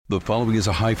The following is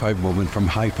a high-five moment from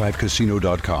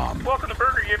highfivecasino.com. Welcome to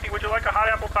Burger Yippee. Would you like a hot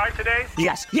apple pie today?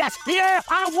 Yes, yeah,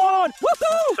 I won!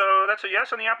 Woohoo! So that's a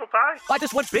yes on the apple pie? I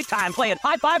just went big time playing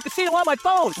High Five Casino on my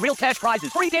phone. Real cash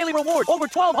prizes, free daily rewards, over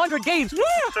 1,200 games. Yeah!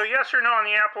 So yes or no on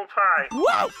the apple pie?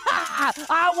 Whoa!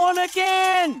 I won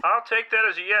again! I'll take that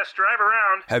as a yes. Drive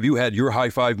around. Have you had your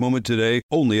high-five moment today?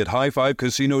 Only at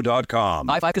highfivecasino.com.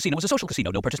 High Five Casino is a social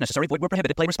casino. No purchase necessary. Void where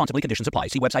prohibited. Play responsibly. Conditions apply.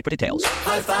 See website for details.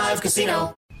 High Five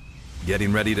Casino.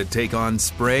 Getting ready to take on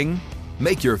spring?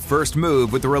 Make your first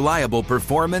move with the reliable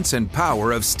performance and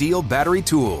power of Steel battery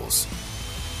tools.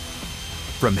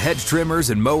 From hedge trimmers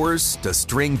and mowers to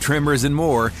string trimmers and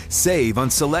more, save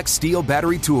on select Steel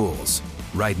battery tools.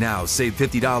 Right now, save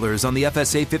 $50 on the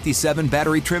FSA 57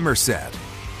 battery trimmer set.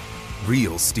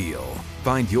 Real Steel.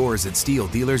 Find yours at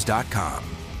steeldealers.com.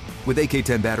 With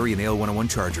AK-10 battery and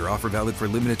AL101 charger, offer valid for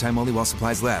limited time only while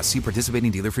supplies last. See participating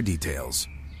dealer for details.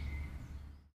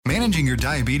 Managing your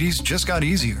diabetes just got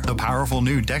easier. The powerful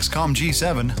new Dexcom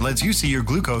G7 lets you see your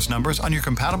glucose numbers on your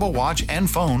compatible watch and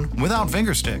phone without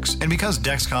finger sticks. And because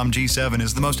Dexcom G7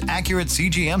 is the most accurate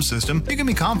CGM system, you can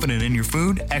be confident in your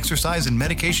food, exercise, and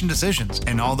medication decisions.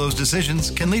 And all those decisions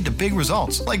can lead to big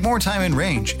results, like more time in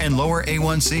range and lower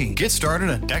A1C. Get started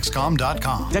at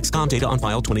Dexcom.com. Dexcom data on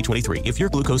file 2023. If your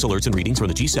glucose alerts and readings from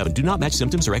the G7 do not match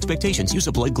symptoms or expectations, use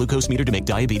a blood glucose meter to make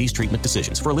diabetes treatment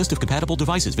decisions. For a list of compatible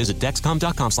devices, visit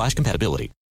Dexcom.com/compatibility.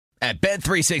 At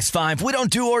Bet365, we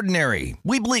don't do ordinary.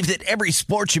 We believe that every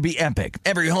sport should be epic.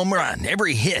 Every home run,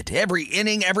 every hit, every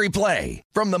inning, every play.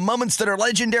 From the moments that are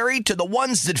legendary to the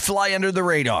ones that fly under the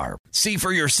radar. See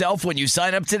for yourself when you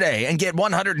sign up today and get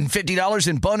 $150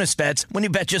 in bonus bets when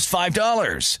you bet just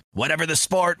 $5. Whatever the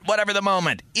sport, whatever the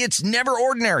moment, it's never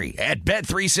ordinary at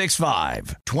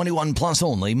Bet365. 21 plus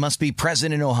only. Must be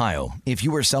present in Ohio. If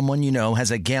you or someone you know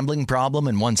has a gambling problem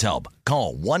and wants help,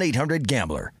 call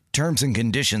 1-800-GAMBLER. Terms and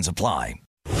conditions apply.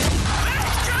 This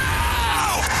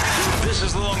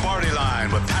is the Lombardi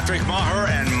Line with Patrick Maher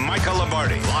and Michael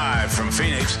Lombardi. Live from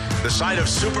Phoenix, the site of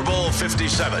Super Bowl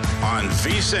 57 on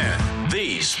VSiN,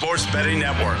 the sports betting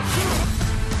network.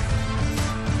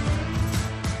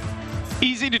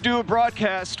 Easy to do a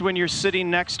broadcast when you're sitting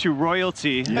next to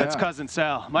royalty. Yeah. That's Cousin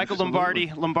Sal. Michael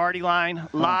Lombardi, Lombardi Line,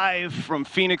 live from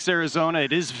Phoenix, Arizona.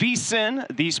 It is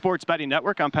VSiN, the sports betting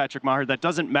network. I'm Patrick Maher. That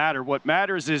doesn't matter. What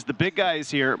matters is the big guy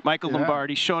is here. Michael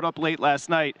Lombardi showed up late last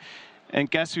night. And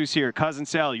guess who's here? Cousin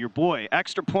Sal, your boy.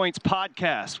 Extra Points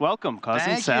Podcast. Welcome,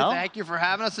 Cousin Sal. Thank you for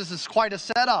having us. This is quite a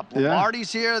setup.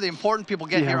 Lombardi's here. The important people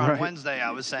get here on Wednesday,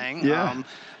 I was saying. You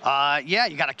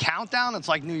got a countdown. It's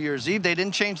like New Year's Eve. They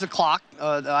didn't change the clock.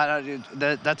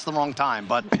 That's the wrong time.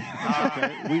 But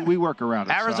okay. we work around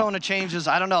it. Arizona changes.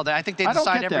 I don't know. I think they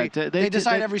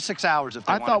decide every 6 hours if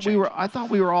they want to change. I thought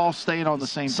we were all staying on the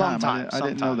same time. I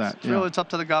didn't know that. It's up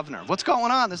to the governor. What's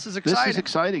going on? This is exciting. This is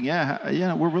exciting.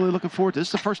 Yeah. We're really looking forward to this. This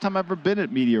is the first time I've ever been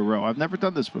at Media Row. I've never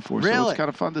done this before. Really? So it's kind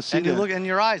of fun to see. And you look in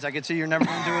your eyes. I can see you're never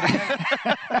going to do it again.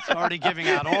 It's already giving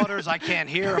out orders. I can't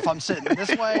hear if I'm sitting this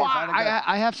way. Well,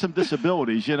 I have some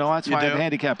disabilities. That's why I have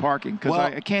handicap parking, because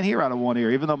I can't hear out of one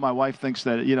ear, even though my wife thinks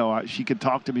that, she could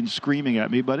talk to me screaming at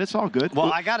me, but it's all good.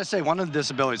 Well, I got to say, one of the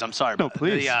disabilities, I'm sorry. No,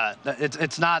 please.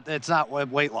 It's not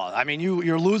weight loss. I mean,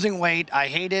 you're losing weight. I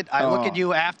hate it. I look at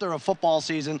you after a football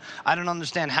season. I don't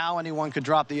understand how anyone could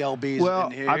drop the LBs.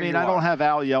 Well, I don't have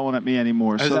Al yelling at me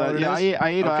anymore. Is that what it is? I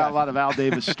ate a lot of Al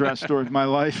Davis stress during my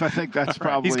life. I think that's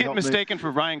probably He's getting mistaken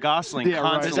for Ryan Gosling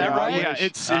constantly. Is that right? Yeah,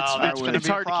 it's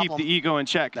hard to keep the ego in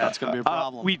check. That's going to be a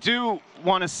problem. We do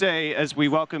want to say, as we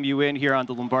welcome you in here on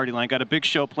the Lombardi Line, got a big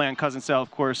show planned. Cousin Sal,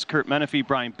 of course, Kurt Menefee,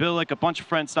 Brian Billick, a bunch of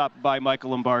friends stopped by,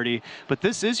 Michael Lombardi. But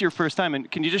this is your first time, and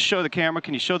can you just show the camera?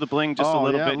 Can you show the bling just a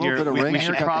little bit here? We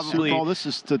should probably. This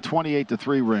is the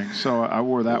 28-3 ring, so I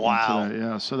wore that one today.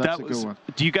 Yeah, so that's a good one.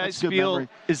 Do you guys feel?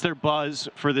 Is there buzz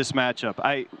for this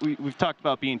matchup? We've talked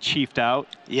about being chiefed out.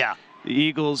 Yeah. The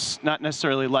Eagles, not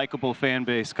necessarily likable fan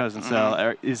base, Cousin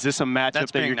Sal. Is this a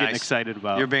matchup that you're getting excited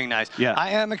about? You're being nice. Yeah.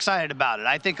 I am excited about it.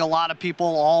 I think a lot of people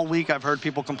all week, I've heard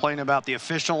people complain about the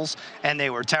officials, and they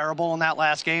were terrible in that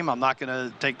last game. I'm not going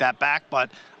to take that back,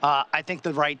 but I think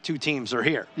the right two teams are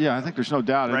here. Yeah, I think there's no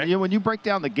doubt. Right? And, when you break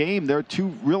down the game, they're two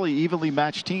really evenly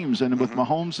matched teams. And with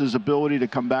Mahomes' ability to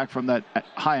come back from that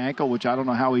high ankle, which I don't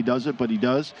know how he does it, but he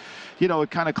does,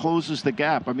 it kind of closes the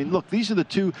gap. I mean, look, these are the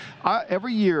two.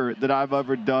 Every year that I've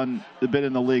ever been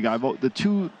in the league,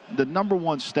 the number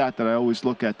one stat that I always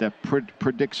look at that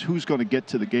predicts who's going to get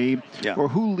to the game or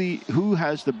who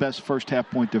has the best first half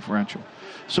point differential.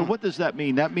 So what does that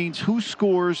mean? That means who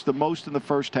scores the most in the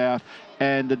first half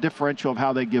and the differential of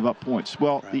how they give up points.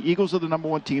 Well, the Eagles are the number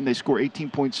 1 team. They score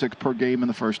 18.6 per game in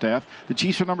the first half. The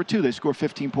Chiefs are number 2. They score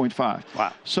 15.5.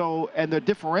 Wow. So, and the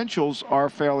differentials are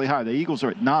fairly high. The Eagles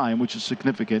are at 9, which is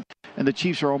significant, and the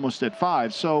Chiefs are almost at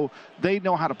 5. So they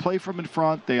know how to play from in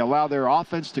front. They allow their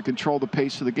offense to control the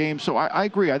pace of the game. So I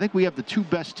agree. I think we have the 2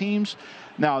 best teams.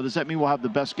 Now, does that mean we'll have the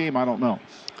best game? I don't know.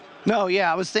 No,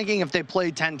 yeah, I was thinking if they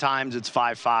played 10 times, it's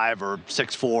 5-5 or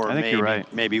 6-4, I think you're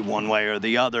right. Maybe one way or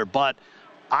the other. But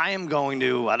I am going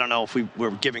to, I don't know if we're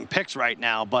giving picks right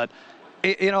now, but,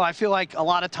 I feel like a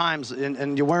lot of times,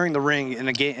 and you're wearing the ring in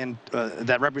a game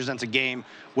that represents a game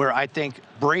where I think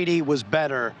Brady was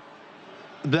the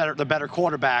better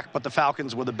quarterback, but the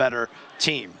Falcons were the better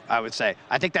team, I would say.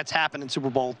 I think that's happened in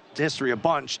Super Bowl history a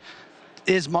bunch.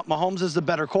 Mahomes is the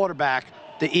better quarterback.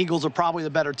 The Eagles are probably the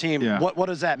better team. Yeah. What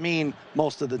does that mean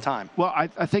most of the time? Well,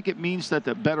 I think it means that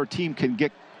the better team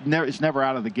is never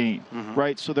out of the game,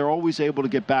 right? So they're always able to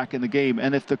get back in the game.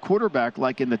 And if the quarterback,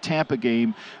 like in the Tampa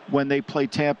game, when they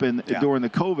played Tampa during the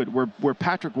COVID, where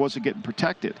Patrick wasn't getting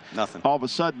protected, all of a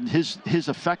sudden his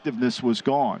effectiveness was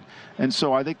gone. And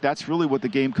so I think that's really what the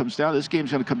game comes down to. This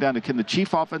game's going to come down to, can the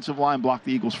Chief offensive line block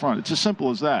the Eagles front? It's as simple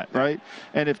as that, right?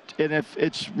 And if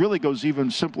it really goes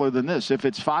even simpler than this, if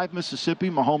it's 5 Mississippi,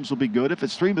 Mahomes will be good. If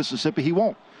it's 3 Mississippi, he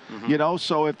won't.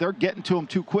 So if they're getting to him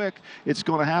too quick, it's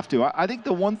going to have to. I think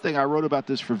the one thing I wrote about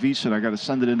this for VSiN, I got to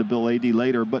send it into Bill A.D.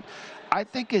 later, but I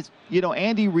think it's,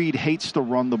 Andy Reid hates to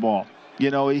run the ball.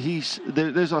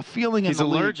 There's a feeling in the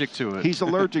league. He's allergic to it. He's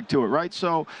allergic to it, right?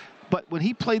 So, but when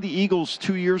he played the Eagles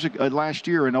 2 years ago, last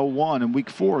year in 2001 in Week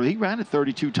 4, he ran it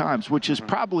 32 times, which is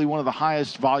probably one of the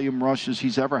highest volume rushes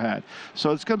he's ever had.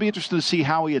 So it's going to be interesting to see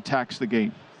how he attacks the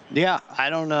game. Yeah, I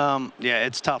don't.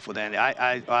 It's tough with Andy.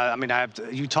 I mean, I have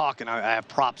you talking. I have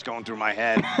props going through my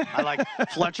head. I like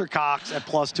Fletcher Cox at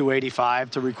plus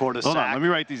 285 to record a sack. Hold on, let me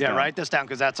write these down. Yeah, write this down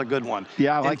because that's a good one.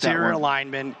 Yeah, I like that one. Interior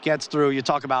lineman gets through. You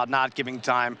talk about not giving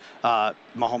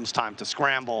Mahomes time to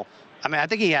scramble. I mean, I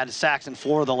think he had sacks in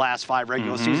 4 of the last 5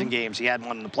 regular season games. He had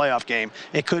one in the playoff game.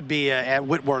 It could be a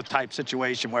Whitworth-type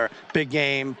situation where big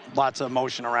game, lots of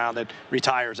emotion around it,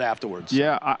 retires afterwards.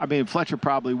 Yeah, I mean, Fletcher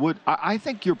probably would. I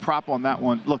think your prop on that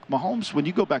one, look, Mahomes, when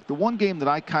you go back, the one game that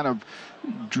I kind of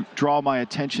draw my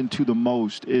attention to the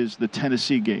most is the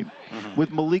Tennessee game.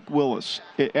 With Malik Willis.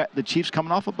 The Chiefs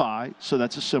coming off a bye, so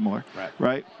that's a similar,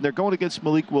 right? They're going against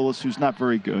Malik Willis, who's not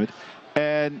very good.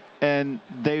 And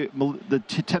the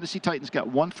Tennessee Titans got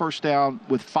 1 first down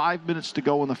with 5 minutes to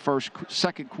go in the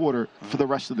second quarter for the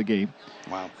rest of the game.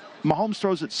 Wow. Mahomes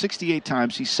throws it 68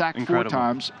 times. He's sacked 4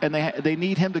 times, and they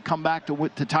need him to come back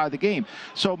to tie the game.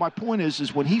 So my point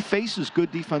is when he faces good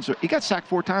defense, he got sacked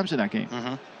 4 times in that game.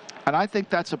 And I think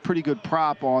that's a pretty good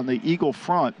prop on the Eagle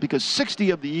front because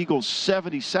 60 of the Eagles'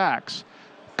 70 sacks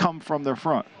come from their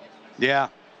front. Yeah.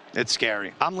 It's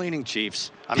scary. I'm leaning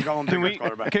Chiefs. I'm going big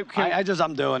quarterback.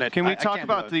 I'm doing it. Can we talk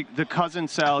about the Cousin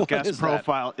Sal guest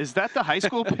profile? Is that the high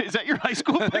school? Is that your high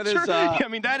school picture? I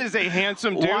mean, that is a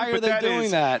handsome dude. Why are they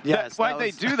doing that? Yes. Why'd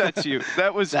they do that to you?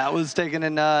 That was taken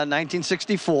in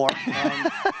 1964,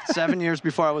 7 years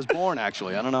before I was born.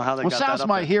 Actually, I don't know how they got that up. Sal's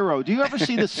my hero. Do you ever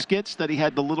see the skits that he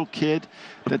had the little kid?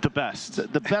 The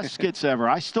best. The best skits ever.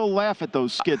 I still laugh at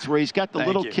those skits where he's got the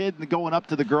little kid going up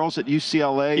to the girls at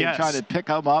UCLA and trying to pick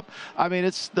them up. I mean,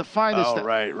 it's the finest. Oh,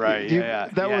 right.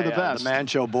 That were the best. The Man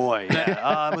Show boy.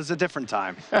 Yeah. It was a different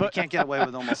time. You can't get away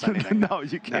with almost anything. No,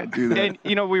 you can't do that.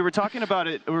 And, we were talking about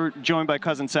it. We're joined by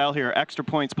Cousin Sal here, Extra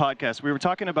Points Podcast. We were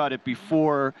talking about it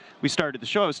before we started the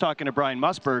show. I was talking to Brian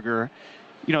Musburger.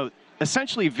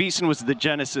 Essentially, VSiN was the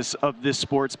genesis of this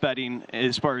sports betting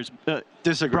as far as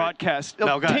broadcast.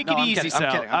 Take it easy,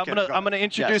 Sal. I'm going to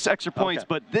introduce Extra Points,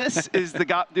 but this is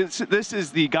this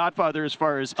is the godfather as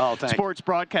far as sports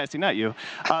broadcasting, not you,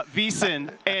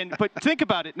 VSiN. But think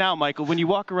about it now, Michael. When you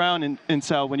walk around and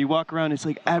Sal, when you walk around, it's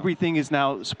like everything is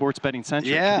now sports betting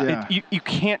centric. Yeah. You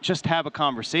can't just have a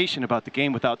conversation about the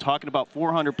game without talking about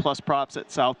 400 plus props at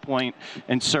South Point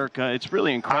and Circa. It's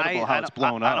really incredible how it's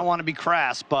blown up. I don't want to be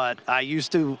crass, but I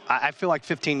feel like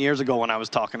 15 years ago when I was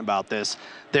talking about this,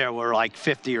 there were like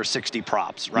 50 or 60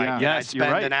 props, right? Yeah. Yes, I'd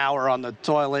spend an hour on the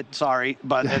toilet,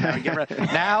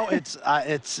 now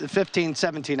it's 15,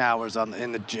 17 hours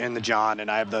in the John, and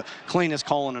I have the cleanest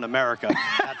colon in America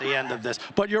at the end of this.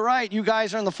 But you're right, you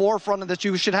guys are in the forefront of this.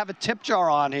 You should have a tip jar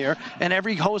on here, and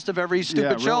every host of every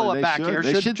stupid show back here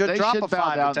should drop a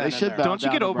 5 or 10 in there. Don't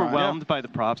you get overwhelmed by the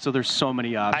props? So there's so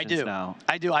many options now.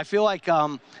 I do. I feel like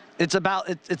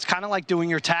It's kind of like doing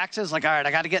your taxes. Like, all right,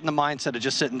 I got to get in the mindset of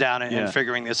just sitting down and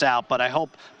figuring this out.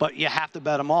 But you have to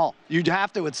bet them all. You'd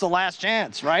have to. It's the last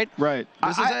chance, right? Right.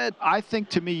 This is it. I think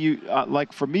to me,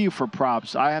 for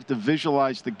props, I have to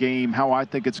visualize the game, how I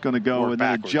think it's going to go, and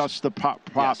then adjust the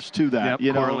props to that.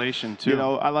 Yep, correlation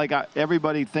too.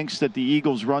 Everybody thinks that the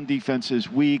Eagles' run defense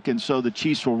is weak, and so the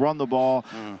Chiefs will run the ball.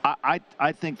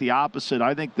 I think the opposite.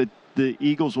 I think that the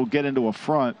Eagles will get into a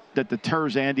front that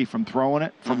deters Andy from throwing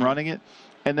it, from running it,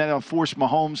 and then it'll force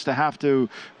Mahomes to have to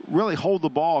really hold the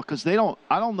ball because I don't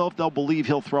know if they'll believe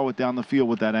he'll throw it down the field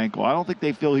with that ankle. I don't think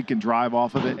they feel he can drive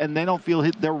off of it, and they don't feel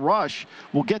their rush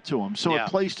will get to him. So it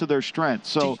plays to their strength.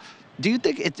 So. Do you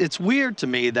think it's weird to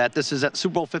me that this is at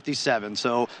Super Bowl 57,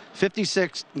 so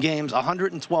 56 games,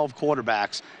 112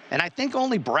 quarterbacks, and I think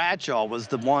only Bradshaw was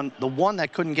the one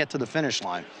that couldn't get to the finish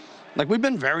line. Like, we've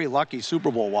been very lucky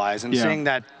Super Bowl-wise in seeing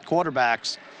that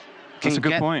quarterbacks can That's a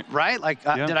good point. Right? Like,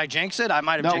 did I jinx it? I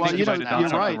might have jinxed it. You're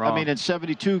right. I mean, in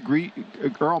 72,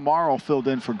 Earl Morrall filled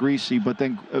in for Greasy, but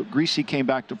then Greasy came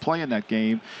back to play in that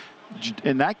game.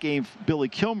 In that game, Billy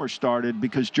Kilmer started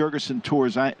because Jurgensen tore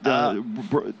his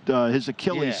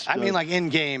Achilles. Yeah. I mean, like in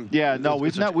game. Yeah, no, we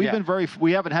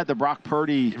haven't had the Brock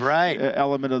Purdy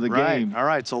element of the game. All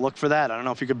right, so look for that. I don't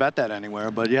know if you could bet that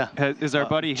anywhere, but yeah. Is our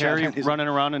buddy Harry running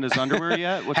around in his underwear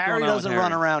yet? Harry doesn't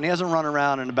run around. He hasn't run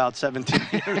around in about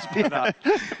 17 years.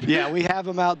 Yeah, we have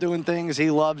him out doing things.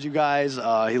 He loves you guys. He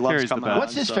loves Harry's coming out.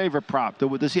 What's his favorite prop?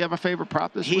 Does he have a favorite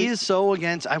prop this week? He is so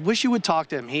against. I wish you would talk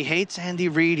to him. He hates Andy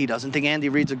Reid. He doesn't think Andy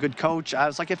Reid's a good coach. I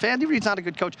was like, if Andy Reid's not a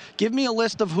good coach, give me a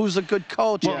list of who's a good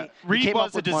coach. Well, Reid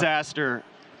was a disaster.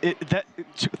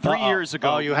 3 years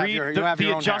ago, you have your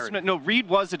own adjustment. No, Reid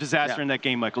was a disaster in that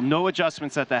game, Michael. No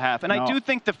adjustments at the half. And I do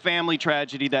think the family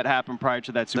tragedy that happened prior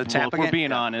to that Super Bowl, if we're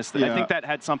being honest, I think that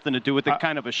had something to do with it,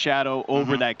 kind of a shadow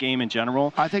over that game in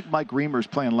general. I think Mike Reimers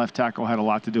playing left tackle had a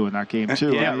lot to do in that game,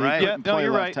 too. You're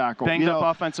right. Tackle. Banged up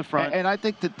offensive front. And I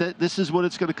think that this is what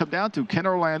it's going to come down to. Can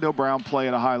Orlando Brown play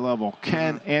at a high level?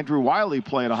 Can Andrew Wiley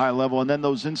play at a high level? And then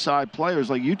those inside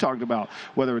players like you talked about,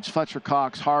 whether it's Fletcher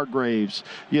Cox, Hargraves,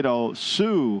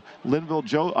 Sue, Linville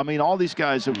Joe, I mean, all these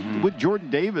guys with Jordan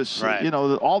Davis,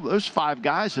 all those 5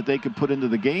 guys that they could put into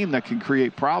the game that can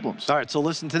create problems. All right, so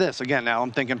listen to this. Again, now I'm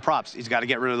thinking props. He's got to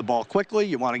get rid of the ball quickly.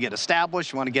 You want to get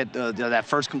established. You want to get that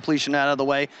first completion out of the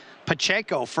way.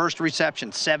 Pacheco, first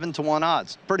reception, 7-1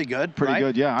 odds. Pretty good. Pretty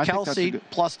good, yeah. I Kelsey,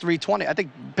 plus 320. I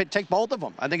think take both of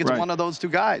them. I think it's one of those two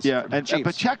guys. Yeah, and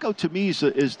Pacheco, to me,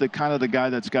 is the kind of the guy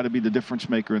that's got to be the difference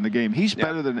maker in the game. He's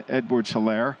better than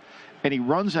Edwards-Helaire. And he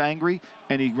runs angry,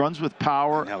 and he runs with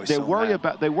power. They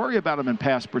worry about him in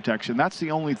pass protection. That's the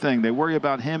only thing. They worry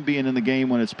about him being in the game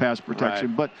when it's pass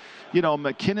protection. But,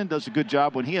 McKinnon does a good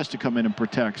job when he has to come in and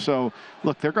protect. So,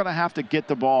 look, they're going to have to get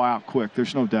the ball out quick.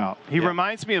 There's no doubt. He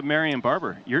reminds me of Marion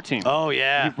Barber, your team. Oh,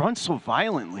 yeah. He runs so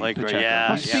violently.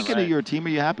 Speaking of your team, are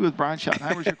you happy with Brian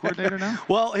Schottenheimer as your coordinator now?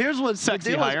 Well, here's what's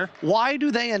sexy hire. Why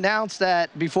do they announce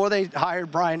that before they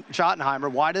hired Brian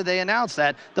Schottenheimer? Why did they announce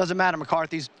that? Doesn't matter.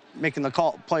 McCarthy's making the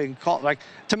playing call. Like,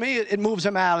 to me, it moves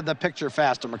him out of the picture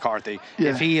faster, McCarthy,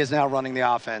 if he is now running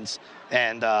the offense.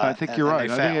 And I think you're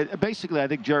right. I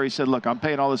think Jerry said, look, I'm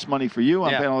paying all this money for you.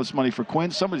 I'm paying all this money for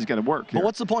Quinn. Somebody's got to work here. But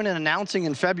what's the point in announcing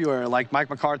in February, like Mike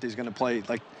McCarthy's going to play?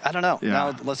 Like, I don't know.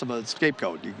 Now less of a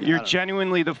scapegoat. You're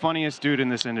genuinely the funniest dude in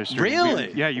this industry.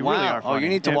 Really? Yeah, you really are funny. Oh, you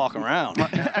need to walk around.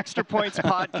 Extra Points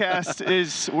Podcast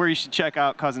is where you should check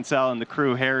out Cousin Sal and the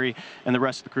crew, Harry, and the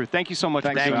rest of the crew. Thank you so much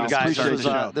for Thank doing you guys.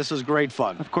 This was great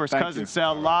fun. Of course, Cousin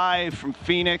Sal live from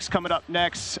Phoenix. Coming up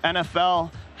next,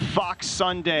 NFL Fox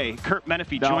Sunday. Kurt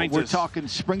Menefee joins us. We're talking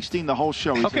Springsteen the whole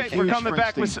show. Okay, we're coming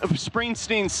back with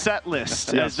Springsteen's set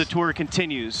list as the tour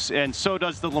continues, and so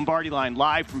does the Lombardi Line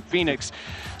live from Phoenix.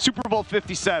 Super Bowl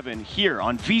 57 here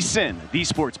on VSiN, the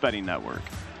Sports Betting Network.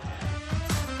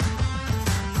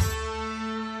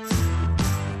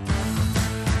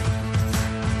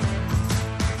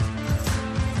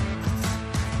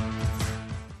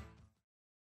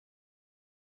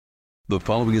 The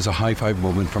following is a high five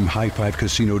moment from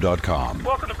highfivecasino.com.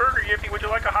 Welcome to Burger Yippee. Would you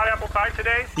like a hot apple pie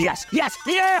today? Yes,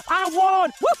 I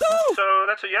won! Woohoo! So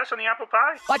that's a yes on the apple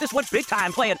pie? I just went big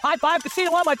time playing High Five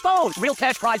Casino on my phone. Real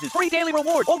cash prizes, free daily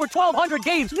rewards, over 1,200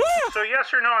 games. Yeah! So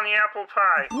yes or no on the apple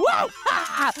pie? Whoa!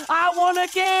 I won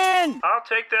again! I'll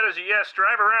take that as a yes.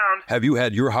 Drive around. Have you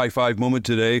had your high five moment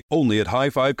today? Only at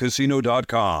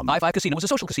highfivecasino.com. High Five Casino is a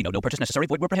social casino. No purchase necessary.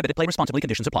 Void where prohibited. Play responsibly.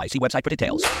 Conditions apply. See website for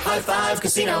details. High Five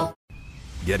Casino.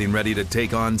 Getting ready to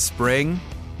take on spring?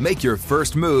 Make your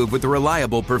first move with the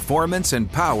reliable performance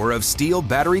and power of Steel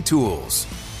battery tools.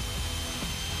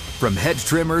 From hedge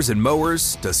trimmers and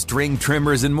mowers to string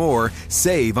trimmers and more,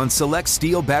 save on select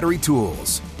Steel battery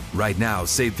tools. Right now,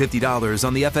 save $50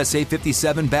 on the FSA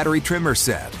 57 battery trimmer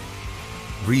set.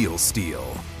 Real Steel.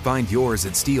 Find yours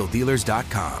at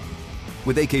SteelDealers.com.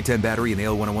 With AK-10 battery and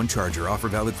AL101 charger, offer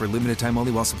valid for limited time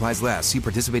only while supplies last. See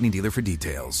participating dealer for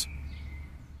details.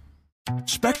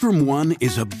 Spectrum One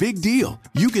is a big deal.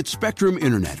 You get Spectrum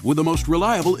Internet with the most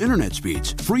reliable internet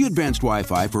speeds, free advanced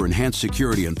Wi-Fi for enhanced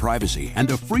security and privacy, and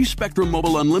a free Spectrum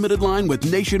Mobile Unlimited line with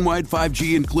nationwide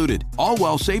 5G included, all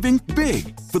while saving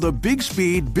big. For the big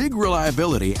speed, big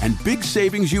reliability, and big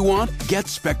savings you want, get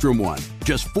Spectrum One.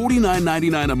 Just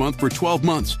 $49.99 a month for 12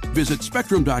 months. Visit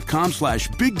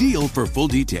spectrum.com/big deal for full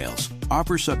details.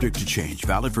 Offer subject to change.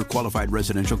 Valid for qualified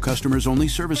residential customers only.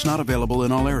 Service not available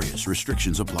in all areas.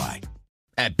 Restrictions apply.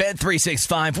 At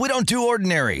Bet365, we don't do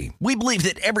ordinary. We believe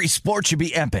that every sport should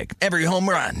be epic. Every home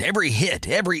run, every hit,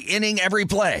 every inning, every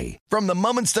play. From the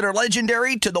moments that are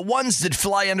legendary to the ones that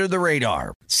fly under the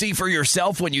radar. See for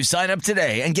yourself when you sign up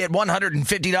today and get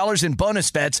 $150 in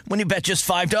bonus bets when you bet just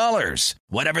 $5.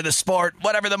 Whatever the sport,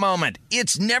 whatever the moment,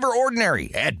 it's never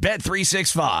ordinary at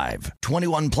Bet365.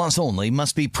 21 plus only.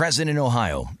 Must be present in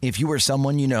Ohio. If you or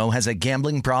someone you know has a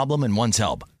gambling problem and wants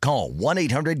help, call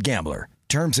 1-800-GAMBLER.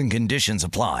 Terms and conditions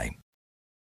apply.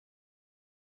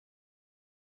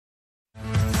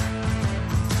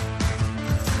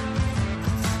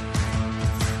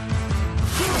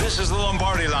 This is the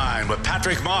Lombardi Line with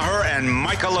Patrick Maher and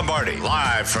Michael Lombardi.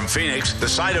 Live from Phoenix, the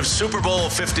site of Super Bowl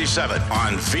 57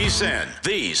 on VSiN,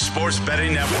 the sports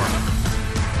betting network.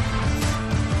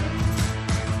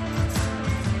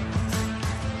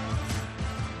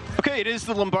 Okay, it is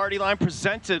the Lombardi Line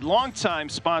presented, longtime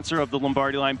sponsor of the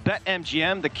Lombardi Line,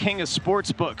 BetMGM, the king of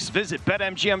sportsbooks. Visit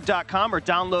BetMGM.com or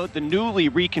download the newly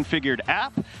reconfigured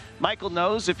app. Michael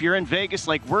knows if you're in Vegas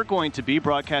like we're going to be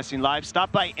broadcasting live,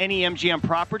 stop by any MGM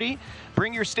property.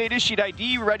 Bring your state-issued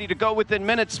ID ready to go within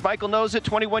minutes. Michael knows it,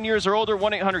 21 years or older,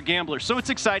 1-800-GAMBLER. So it's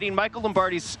exciting. Michael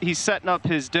Lombardi's, he's setting up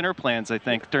his dinner plans, I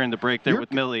think, during the break there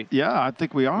with Millie. Yeah, I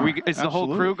think we are. Is the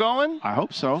whole crew going? I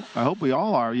hope so. I hope we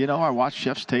all are. You know, I watched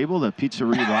Chef's Table, the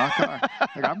Pizzeria Rocca.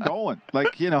 I'm going.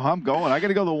 I'm going. I got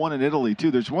to go to the one in Italy,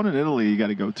 too. There's one in Italy you got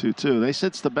to go to, too. They said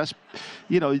it's the best.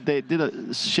 You know, they did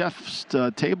a Chef's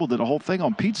Table, did a whole thing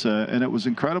on pizza, and it was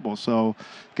incredible. So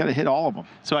got to hit all of them.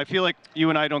 So I feel like you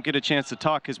and I don't get a chance to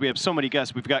talk because we have so many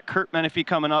guests. We've got Kurt Menefee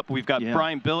coming up. We've got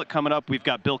Brian Billick coming up. We've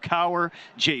got Bill Cowher,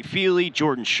 Jay Feely,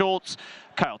 Jordan Schultz,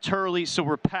 Kyle Turley. So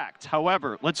we're packed.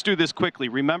 However, let's do this quickly.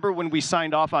 Remember when we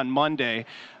signed off on Monday,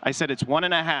 I said it's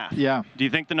 1.5. Yeah. Do you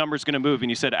think the number's going to move? And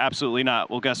you said absolutely not.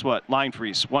 Well, guess what? Line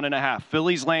freeze, 1.5.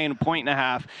 Phillies laying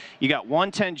 1.5. You got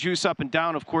 110 juice up and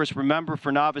down. Of course, remember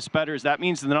for novice bettors, that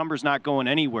means the number's not going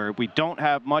anywhere. We don't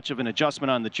have much of an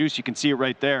adjustment on the juice. You can see it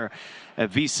right there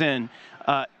at VSiN.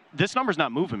 This number's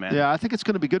not moving, man. Yeah, I think it's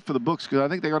going to be good for the books because I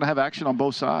think they're going to have action on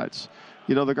both sides.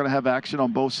 You know, they're going to have action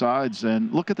on both sides. And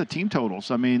look at the team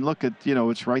totals. I mean, look at, you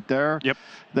know, it's right there. Yep.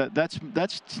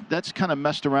 That's kind of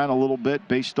messed around a little bit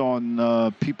based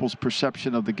on people's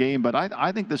perception of the game. But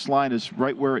I think this line is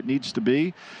right where it needs to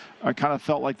be. I kind of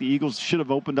felt like the Eagles should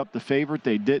have opened up the favorite.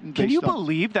 They didn't. Can you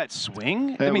believe that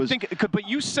swing? I mean, but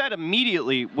you said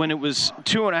immediately when it was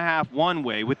 2.5 one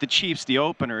way with the Chiefs, the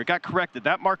opener, it got corrected.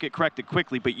 That market corrected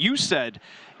quickly. But you said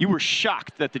you were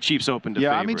shocked that the Chiefs opened a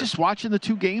favorite. Yeah, I mean, just watching the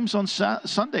two games on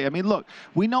Sunday. I mean, look,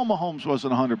 we know Mahomes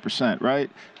wasn't 100%,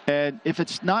 right? And if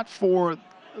it's not for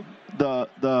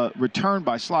the return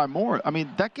by Sly Moore, I mean,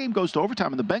 that game goes to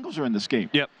overtime, and the Bengals are in this game.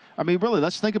 Yep. I mean, really,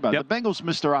 let's think about it. The Bengals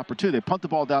missed their opportunity. They punt the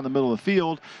ball down the middle of the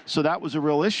field, so that was a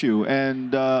real issue.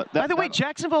 And by the way,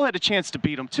 Jacksonville had a chance to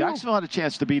beat them, too. Jacksonville had a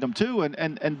chance to beat them, too,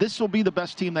 and this will be the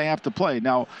best team they have to play.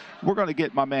 Now, we're going to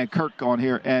get my man Kurt on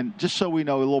here, and just so we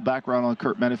know a little background on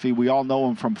Kurt Menefee, we all know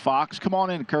him from Fox. Come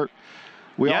on in, Kurt.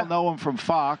 We all know him from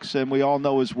Fox, and we all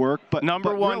know his work. But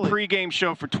Number one pregame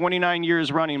show for 29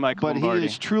 years running, Michael Lombardi. He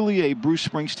is truly a Bruce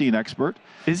Springsteen expert.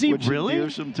 Is he which really?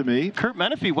 Which endears him to me. Kurt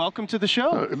Menefee, welcome to the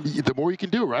show. The more you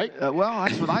can do, right? Well,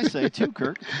 that's what I say too,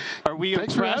 Kurt. Are we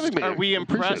Thanks for having me. Are we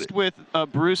impressed with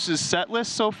Bruce's set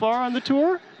list so far on the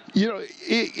tour? You know,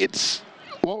 it's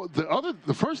well.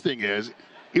 The first thing is,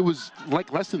 it was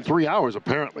like less than 3 hours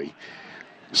apparently.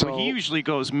 So he usually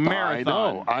goes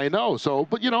marathon. I know. So,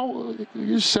 but you know,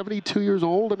 you're 72 years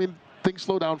old. I mean, things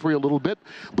slow down for you a little bit.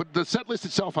 But the set list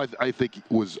itself, I think,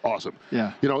 was awesome.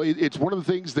 Yeah. You know, it's one of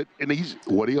the things that, and he's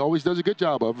what he always does a good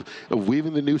job of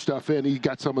weaving the new stuff in. He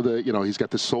got some of the, you know, he's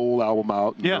got the Soul album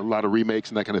out, a lot of remakes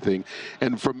and that kind of thing.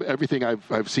 And from everything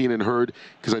I've seen and heard,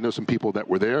 because I know some people that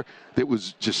were there, it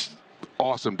was just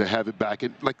awesome to have it back.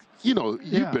 And you've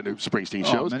been to Springsteen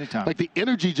shows. Many times. Like the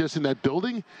energy just in that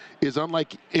building is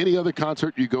unlike any other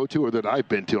concert you go to or that I've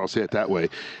been to. I'll say it that way.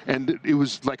 And it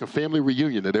was like a family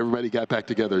reunion that everybody got back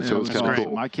together. So it was kind of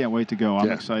cool. I can't wait to go.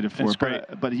 I'm excited for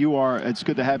it. But it's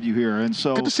good to have you here. And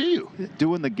so good to see you.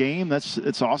 Doing the game,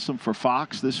 it's awesome for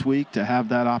Fox this week to have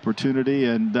that opportunity.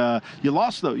 And you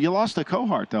lost a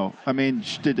cohort though. I mean,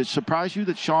 did it surprise you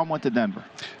that Sean went to Denver?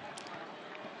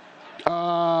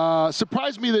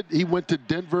 Surprised me that he went to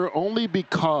Denver only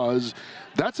because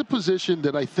that's a position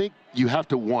that I think you have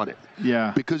to want it.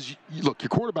 Yeah. Because, look, your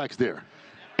quarterback's there.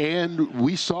 And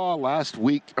we saw last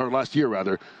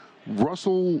year,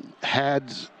 Russell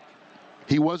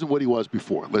he wasn't what he was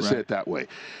before. Let's say it that way.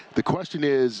 The question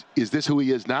is this who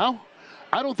he is now?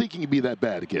 I don't think he can be that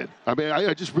bad again. I mean,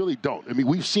 I just really don't. I mean,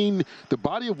 we've seen the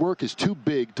body of work is too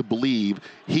big to believe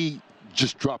he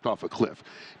just dropped off a cliff.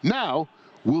 Now,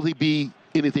 will he be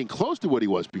anything close to what he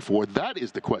was before? That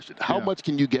is the question. How much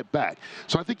can you get back?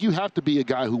 So I think you have to be a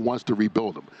guy who wants to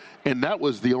rebuild him. And that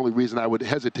was the only reason I would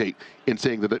hesitate in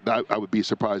saying that I would be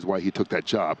surprised why he took that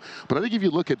job. But I think if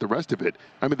you look at the rest of it,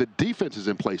 I mean, the defense is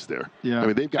in place there. Yeah. I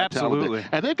mean, they've got talent there.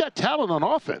 And they've got talent on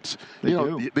offense.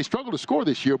 They struggled to score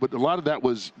this year, but a lot of that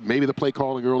was maybe the play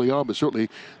calling early on, but certainly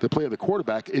the play of the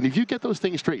quarterback. And if you get those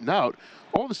things straightened out,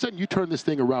 all of a sudden you turn this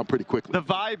thing around pretty quickly. The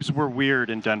vibes were weird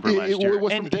in Denver last year.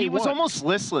 And he was almost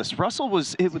listless. Russell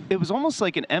it was almost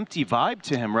like an empty vibe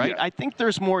to him, right? Yeah. I think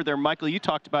there's more there. Michael, you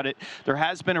talked about it. There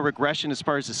has been a regression as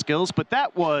far as the skills, but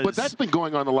that's been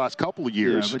going on the last couple of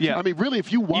years. Yeah. I mean, really,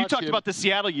 if you watch You talked about the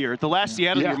Seattle year. The last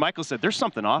Seattle year, Michael said, there's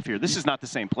something off here. This is not the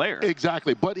same player.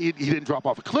 Exactly, but he didn't drop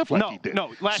off a cliff like he did.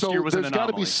 No, last year was an anomaly. There's got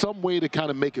to be some way to kind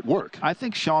of make it work. I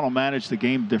think Sean will manage the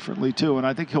game differently, too, and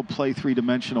I think he'll play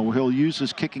three-dimensional. He'll use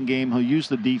his kicking game, he'll use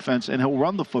the defense, and he'll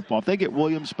run the football. If they get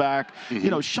Williams back,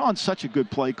 Sean's such a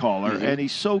good play caller, and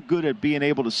he's so good at being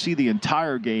able to see the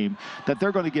entire game that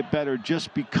they're going to get better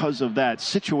just because of that.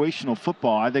 Situational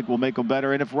football, I think, will make them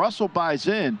better. And if Russell buys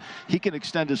in, he can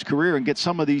extend his career and get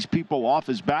some of these people off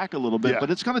his back a little bit.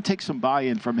 But it's going to take some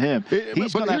buy-in from him.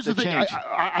 He's going to have to change.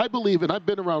 I believe, and I've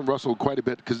been around Russell quite a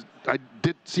bit because I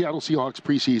did Seattle Seahawks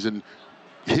preseason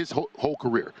his whole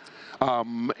career.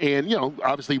 And,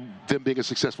 obviously them being a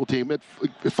successful team at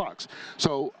Fox.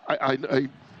 So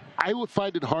I would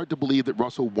find it hard to believe that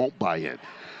Russell won't buy in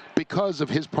because of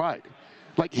his pride.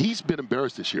 Like, he's been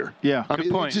embarrassed this year. Yeah, I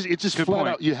mean, it's just flat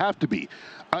out, you have to be.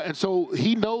 And so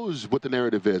he knows what the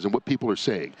narrative is and what people are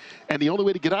saying. And the only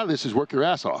way to get out of this is work your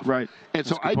ass off. Right. And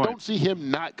so I don't see him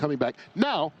not coming back.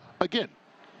 Now, again,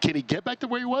 can he get back to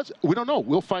where he was? We don't know.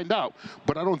 We'll find out.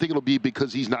 But I don't think it'll be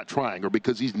because he's not trying or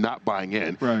because he's not buying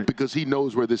in. Right. Because he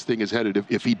knows where this thing is headed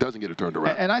if he doesn't get it turned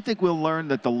around. And I think we'll learn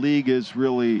that the league is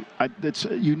really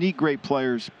you need great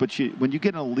players, but when you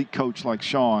get an elite coach like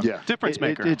Sean, difference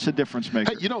maker. It's a difference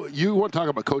maker. Hey, you want to talk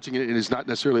about coaching, and it's not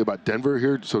necessarily about Denver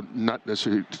here, so not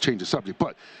necessarily to change the subject.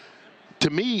 But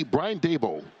to me, Brian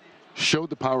Daboll showed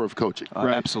the power of coaching.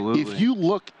 Right. Absolutely. If you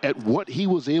look at what he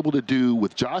was able to do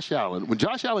with Josh Allen, when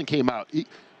Josh Allen came out,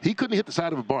 he couldn't hit the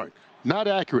side of a barn. Not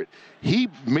accurate. He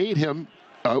made him,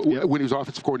 when he was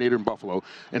offensive coordinator in Buffalo,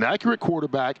 an accurate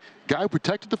quarterback, guy who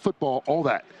protected the football, all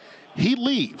that. He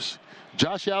leaves.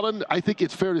 Josh Allen, I think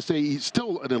it's fair to say he's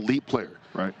still an elite player.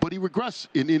 Right. But he regressed,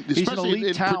 especially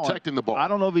in protecting the ball. I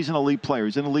don't know if he's an elite player.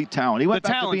 He's an elite talent. He went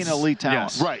back to being an elite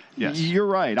talent. Yes. Right. Yes. You're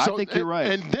right. I think you're right.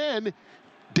 And then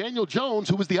Daniel Jones,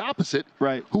 who was the opposite,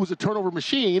 who was a turnover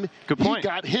machine, he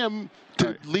got him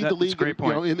to lead the league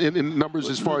in numbers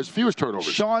as far as fewest turnovers.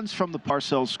 Sean's from the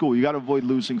Parcells school. You got to avoid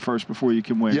losing first before you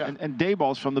can win. Yeah. And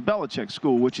Daboll's from the Belichick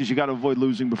school, which is you got to avoid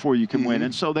losing before you can win.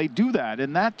 And so they do that.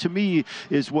 And that, to me,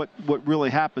 is what really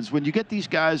happens. When you get these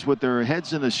guys with their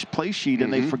heads in a play sheet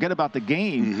and they forget about the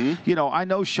game, I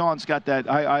know Sean's got that.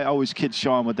 I always kid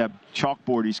Sean with that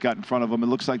chalkboard he's got in front of him. It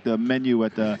looks like the menu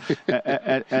at the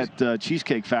at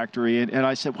Cheesecake Factory. And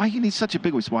I said, why do you need such a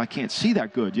big one? He said, well, I can't see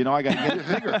that good. I got to get it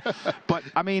bigger. But,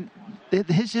 I mean,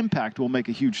 his impact will make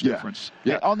a huge difference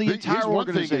on the entire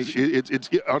organization. It's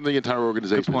on the entire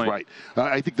organization, is right.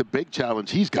 I think the big challenge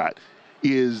he's got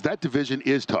is that division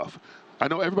is tough. I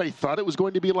know everybody thought it was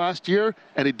going to be last year,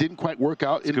 and it didn't quite work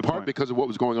out in part because of what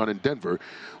was going on in Denver.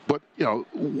 But,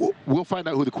 we'll find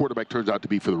out who the quarterback turns out to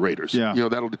be for the Raiders. Yeah.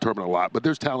 That'll determine a lot. But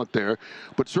there's talent there.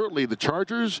 But certainly the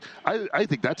Chargers, I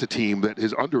think that's a team that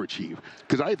has underachieved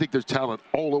because I think there's talent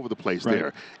all over the place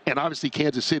there. And obviously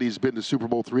Kansas City's been to Super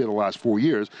Bowl III in the last 4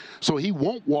 years. So he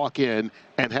won't walk in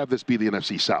and have this be the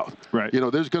NFC South. Right.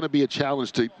 There's going to be a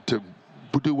challenge to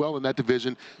do well in that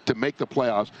division to make the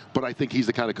playoffs, but I think he's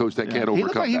the kind of coach that can't overcome He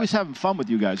looked like he that. was having fun with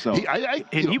you guys, though.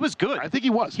 He was good. I think he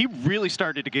was. He really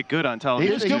started to get good on television.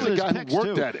 He was good with his guy who picks,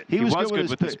 worked too. at it. He was good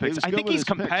with his picks. I think he's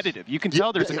competitive. You can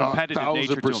tell there's a competitive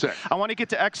nature to him. I want to get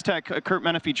to X-Tech. Kurt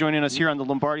Menefee joining us here on the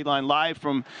Lombardi Line live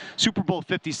from Super Bowl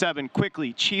 57.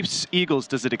 Quickly, Chiefs, Eagles,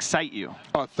 does it excite you?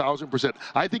 1,000%.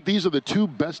 I think these are the two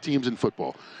best teams in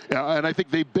football. And I think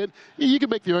they've been, you can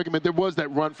make the argument there was that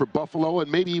run for Buffalo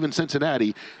and maybe even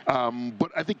Cincinnati.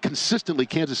 But I think consistently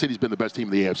Kansas City's been the best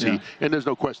team in the AFC. Yeah. And there's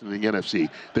no question in the NFC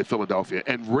that Philadelphia.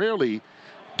 And rarely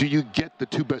do you get the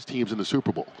two best teams in the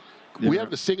Super Bowl. Yeah. We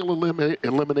have a single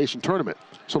elimination tournament.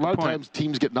 So a lot of times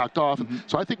teams get knocked off. Mm-hmm.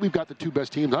 So I think we've got the two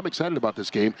best teams. I'm excited about this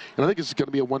game. And I think it's going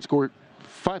to be a one-score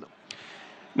final.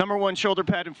 Number one shoulder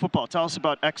pad in football. Tell us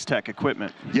about X-Tech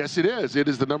equipment. Yes, it is. It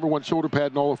is the number one shoulder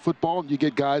pad in all of football. And you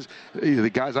get guys, the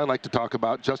guys I like to talk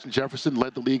about. Justin Jefferson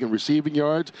led the league in receiving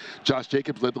yards. Josh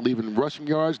Jacobs led the league in rushing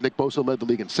yards. Nick Bosa led the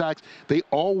league in sacks. They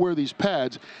all wear these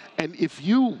pads. And if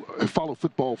you follow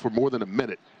football for more than a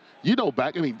minute, you know,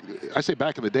 I say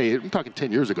back in the day, I'm talking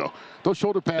 10 years ago, those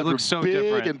shoulder pads were so big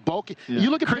different. And bulky. Yeah.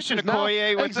 You look at Christian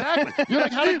Okoye with exactly. You're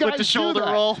like, how did guys with the shoulder do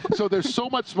that? roll? So they're so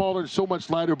much smaller and so much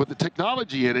lighter, but the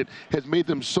technology in it has made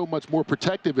them so much more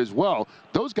protective as well.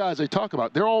 Those guys I talk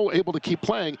about, they're all able to keep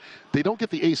playing. They don't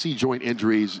get the AC joint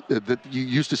injuries that you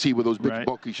used to see with those big,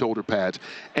 bulky shoulder pads.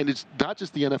 And it's not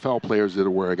just the NFL players that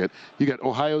are wearing it. You got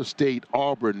Ohio State,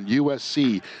 Auburn,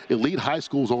 USC, elite high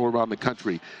schools all around the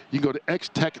country. You can go to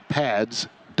xtechpads.com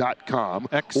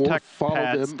or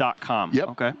follow them. Yep.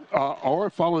 Okay. Or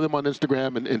follow them on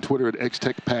Instagram and Twitter at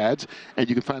xtechpads, and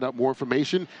you can find out more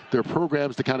information. There are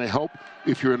programs to kind of help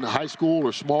if you're in high school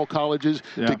or small colleges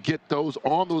to get those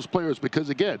on those players, because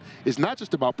again, it's not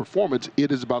just about performance;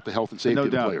 it is about the health and safety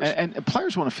of the players. And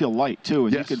players want to feel light too,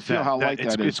 and you can feel how light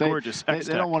that is. It's gorgeous. They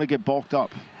don't want to get bulked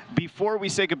up. Before we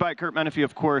say goodbye, Kurt Menefee,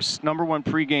 of course, number one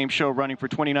pregame show running for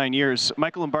 29 years.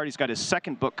 Michael Lombardi's got his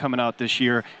second book coming out this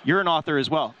year. You're an author as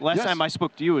well. Last time I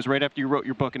spoke to you was right after you wrote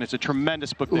your book, and it's a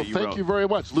tremendous book that you wrote. Thank you very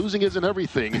much. Losing isn't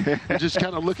everything. And just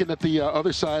kind of looking at the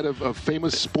other side of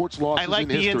famous sports losses in history. I like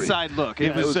the inside look.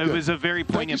 It was a very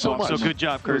poignant book, so good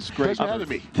job, Kurt. It was great for having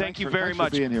me. Thank you very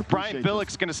much. Brian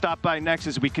Billick's going to stop by next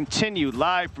as we continue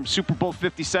live from Super Bowl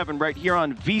 57 right here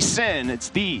on VSiN. It's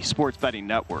the Sports Betting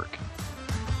Network.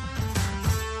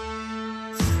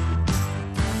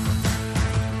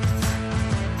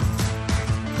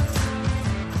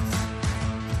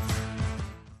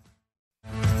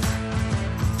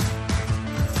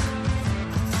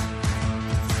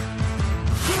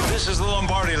 This is the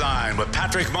Lombardi Line with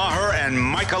Patrick Maher and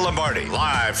Michael Lombardi.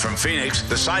 Live from Phoenix,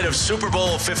 the site of Super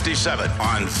Bowl 57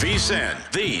 on VSiN,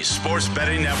 the Sports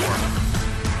Betting Network.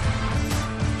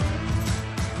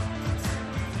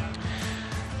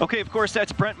 Okay, of course,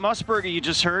 that's Brent Musburger you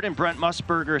just heard, and Brent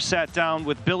Musburger sat down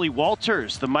with Billy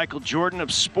Walters, the Michael Jordan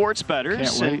of sports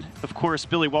bettors. Can't wait. And, of course,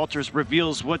 Billy Walters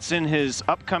reveals what's in his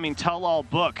upcoming tell-all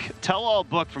book. Tell-all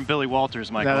book from Billy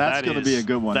Walters, Michael. Now, that's going to be a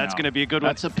good one. That's going to be a good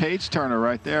one. That's a page-turner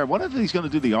right there. What if he's going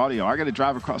to do the audio? I got to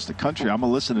drive across the country. I'm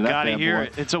going to listen to that. Gotta hear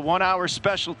it. It's a 1-hour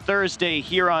special Thursday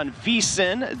here on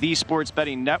VSiN, the Sports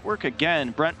Betting Network.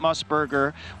 Again, Brent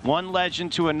Musburger, one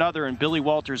legend to another, and Billy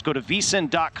Walters. Go to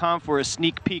vsin.com for a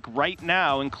sneak peek right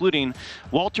now, including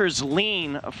Walters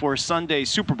lean for Sunday's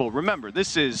Super Bowl. Remember,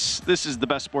 this is the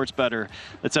best sports bettor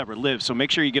that's ever lived. So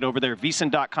make sure you get over there,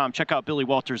 vsin.com, check out Billy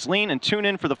Walters lean, and tune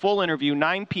in for the full interview,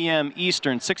 9 p.m.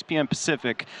 Eastern, 6 p.m.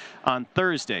 Pacific on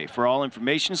Thursday. For all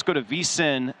information, just go to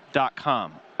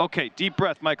vsin.com. Okay, deep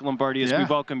breath, Michael Lombardi, as we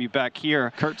welcome you back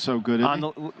here. Kurt's so good, isn't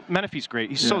he? Menefee's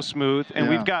great. He's so smooth. And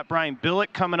we've got Brian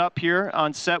Billick coming up here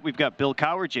on set. We've got Bill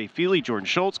Cowher, Jay Feely, Jordan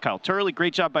Schultz, Kyle Turley.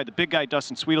 Great job by the big guy,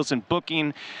 Dustin Sweetleson,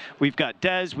 booking. We've got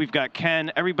Dez. We've got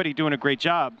Ken. Everybody doing a great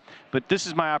job. But this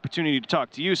is my opportunity to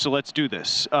talk to you, so let's do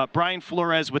this. Brian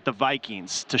Flores with the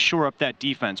Vikings to shore up that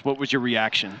defense. What was your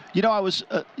reaction? You know,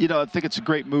 I think it's a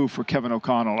great move for Kevin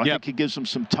O'Connell. I think he gives them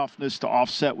some toughness to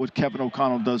offset what Kevin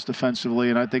O'Connell does defensively,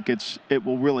 and I think it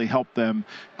will really help them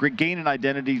gain an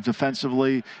identity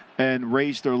defensively and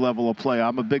raise their level of play.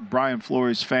 I'm a big Brian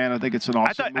Flores fan. I think it's an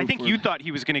awesome move. I think you thought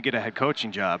he was going to get a head coaching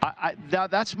job.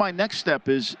 That's my next step.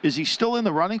 Is he still in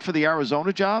the running for the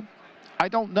Arizona job? I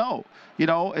don't know. You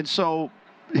know, and so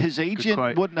his agent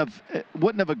wouldn't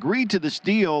have agreed to this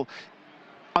deal.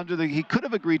 He could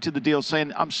have agreed to the deal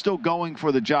saying, I'm still going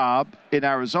for the job in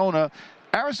Arizona.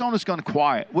 Arizona's gone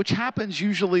quiet, which happens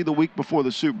usually the week before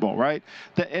the Super Bowl, right?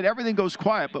 And everything goes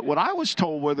quiet. But what I was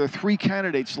told were there 3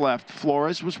 candidates left.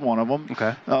 Flores was one of them.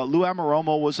 Okay. Lou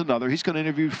Anarumo was another. He's going to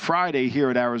interview Friday here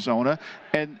at Arizona.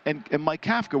 And Mike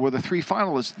Kafka were the 3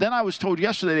 finalists. Then I was told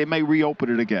yesterday they may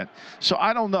reopen it again. So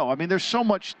I don't know. I mean, there's so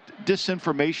much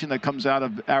disinformation that comes out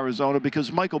of Arizona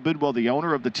because Michael Bidwell, the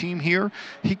owner of the team here,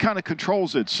 he kind of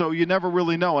controls it. So you never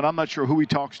really know. And I'm not sure who he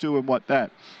talks to and what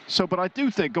that. So, but I do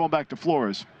think, going back to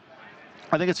Flores,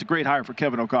 I think it's a great hire for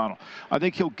Kevin O'Connell. I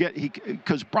think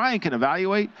because Brian can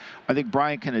evaluate, I think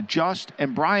Brian can adjust,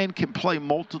 and Brian can play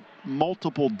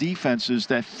multiple defenses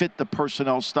that fit the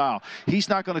personnel style. He's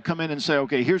not going to come in and say,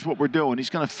 okay, here's what we're doing. He's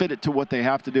going to fit it to what they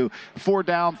have to do. 4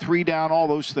 down, 3 down, all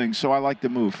those things. So I like the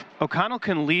move. O'Connell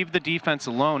can leave the defense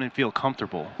alone and feel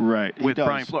comfortable. Right. With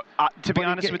Brian Flores. To be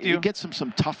honest with you, he gets him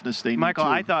some toughness. Michael,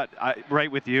 I thought,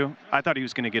 right with you, I thought he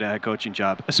was going to get a head coaching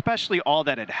job, especially all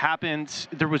that had happened.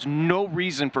 There was no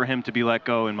reason for him to be let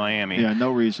go in Miami. Yeah, no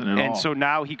reason at all. And so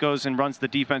now he goes and runs the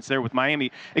defense there with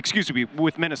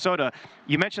with Minnesota.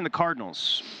 You mentioned the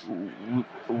Cardinals.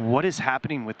 What is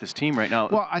happening with this team right now?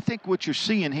 Well, I think what you're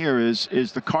seeing here is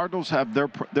the Cardinals have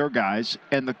their guys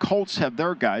and the Colts have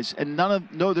their guys, and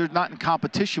they're not in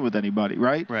competition with anybody,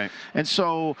 right? Right. And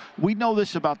so we know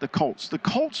this about the Colts. The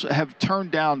Colts have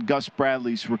turned down Gus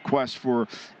Bradley's request for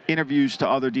interviews to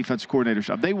other defensive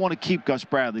coordinators. They want to keep Gus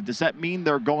Bradley. Does that mean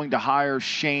they're going to hire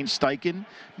Shane Steichen?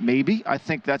 Maybe. I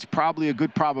think that's probably a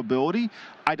good probability.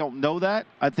 I don't know that.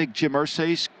 I think Jim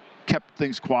Irsay's kept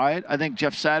things quiet. I think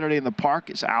Jeff Saturday in the park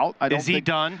is out. Is he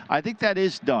done? I think that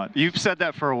is done. You've said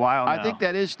that for a while now. I think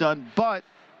that is done, but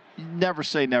never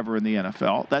say never in the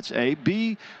NFL. That's A.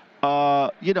 B,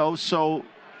 so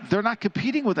they're not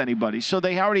competing with anybody. So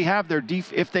they already have their they're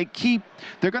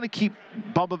going to keep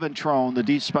Bubba Ventrone,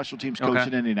 the special teams coach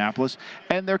in Indianapolis,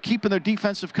 and they're keeping their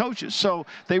defensive coaches. So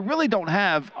they really don't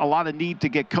have a lot of need to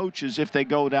get coaches if they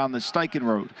go down the Steichen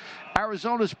road.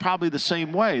 Arizona's probably the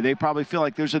same way. They probably feel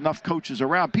like there's enough coaches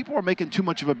around. People are making too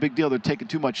much of a big deal. They're taking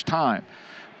too much time.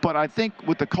 But I think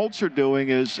what the Colts are doing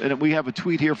is, and we have a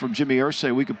tweet here from Jimmy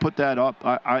Irsay. We could put that up.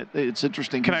 It's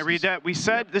interesting. Can I read that? We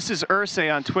said, this is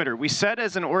Irsay on Twitter. We said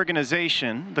as an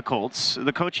organization, the Colts,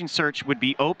 the coaching search would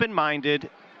be open-minded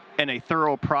and a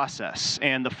thorough process.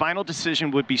 And the final decision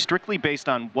would be strictly based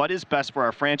on what is best for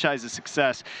our franchise's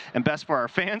success and best for our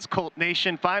fans, Colt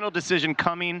Nation. Final decision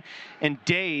coming in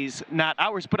days, not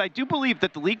hours. But I do believe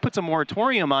that the league puts a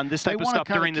moratorium on this type of stuff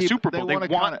during the Super Bowl. They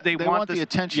want the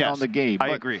attention on the game.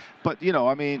 I agree. But,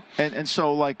 and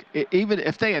so, even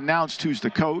if they announced who's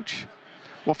the coach,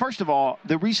 well, first of all,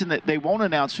 the reason that they won't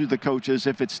announce who the coach is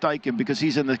if it's Steichen because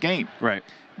he's in the game. Right.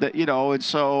 And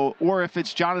so, or if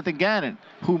it's Jonathan Gannon,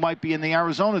 who might be in the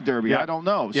Arizona Derby, I don't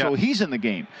know. So he's in the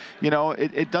game.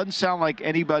 It doesn't sound like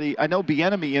anybody. I know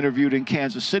Bieniemy interviewed in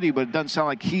Kansas City, but it doesn't sound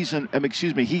like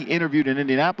he interviewed in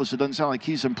Indianapolis. It doesn't sound like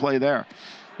he's in play there.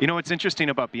 You know what's interesting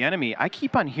about Bieniemy? I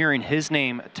keep on hearing his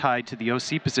name tied to the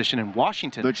OC position in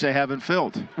Washington. Which they haven't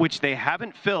filled.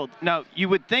 Now, you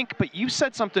would think, but you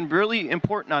said something really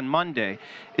important on Monday.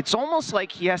 It's almost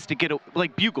like he has to get,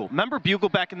 like Bugle. Remember Bugle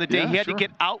back in the day? He had to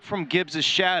get out from Gibbs'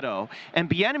 shadow. And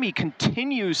Bieniemy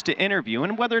continues to interview.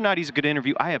 And whether or not he's a good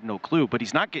interview, I have no clue. But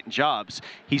he's not getting jobs.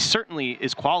 He certainly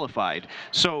is qualified.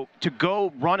 So to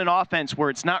go run an offense where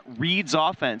it's not Reed's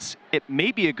offense, it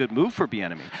may be a good move for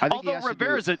Bieniemy. Although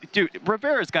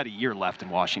Rivera's got a year left in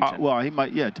Washington. Well, he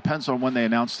might. Yeah, it depends on when they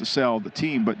announce the sale of the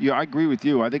team. But I agree with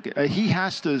you. I think he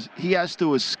has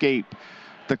to escape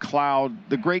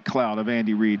the great cloud of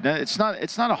Andy Reid. It's not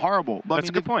a horrible. But that's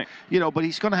a good point. But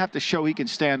he's going to have to show he can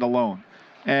stand alone.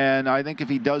 And I think if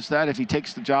he does that, if he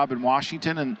takes the job in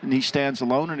Washington and he stands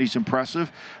alone and he's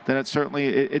impressive, then it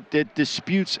certainly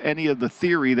disputes any of the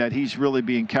theory that he's really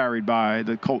being carried by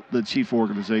the chief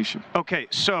organization. Okay,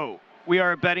 so we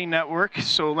are a betting network,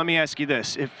 so let me ask you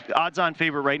this. If odds-on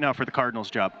favorite right now for the Cardinals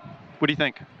job, what do you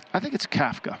think? I think it's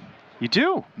Kafka. You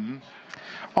do? Mm-hmm.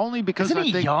 Only because Isn't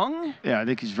he young? Yeah, I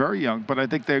think he's very young, but I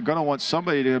think they're going to want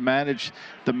somebody to manage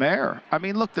the mayor. I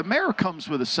mean, look, the mayor comes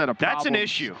with a set of problems. That's an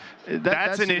issue.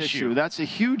 That's an issue. That's a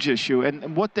huge issue. And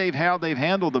how they've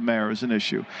handled the mayor is an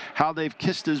issue. How they've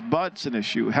kissed his butt's an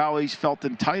issue. How he's felt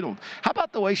entitled. How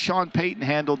about the way Sean Payton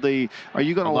handled are you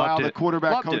going to allow the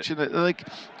quarterback coach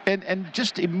and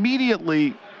just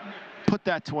immediately put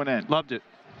that to an end? Loved it.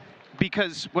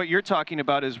 Because what you're talking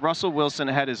about is Russell Wilson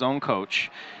had his own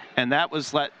coach. And that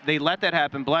was they let that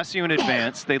happen. Bless you in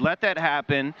advance. They let that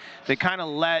happen. They kind of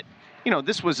let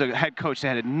this was a head coach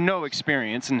that had no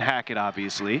experience in Hackett,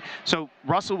 obviously. So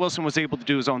Russell Wilson was able to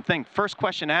do his own thing. First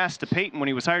question asked to Peyton when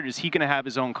he was hired, is he going to have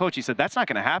his own coach? He said, that's not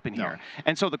going to happen here.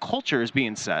 And so the culture is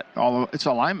being set. It's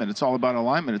alignment. It's all about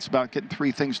alignment. It's about getting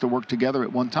three things to work together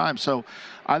at one time. So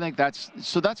I think that's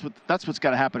what's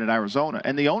got to happen in Arizona.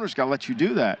 And the owner's got to let you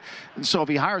do that. And so if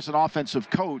he hires an offensive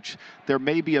coach, there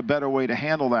may be a better way to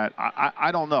handle that.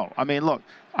 I don't know. I mean, look,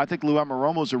 I think Lou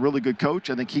Anarumo is a really good coach.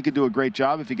 I think he could do a great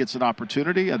job if he gets an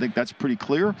opportunity. I think that's pretty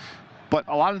clear. But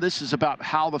a lot of this is about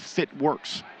how the fit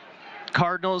works.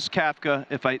 Cardinals, Kafka,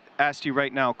 if I asked you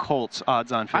right now, Colts,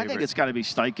 odds on favorite. I think it's got to be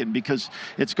Steichen because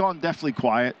it's gone deathly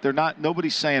quiet.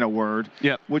 Nobody's saying a word,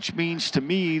 which means to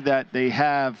me that they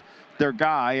have their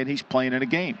guy and he's playing in a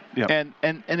game. And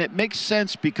it makes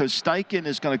sense because Steichen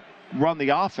is going to run the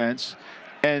offense,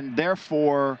 and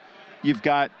therefore you've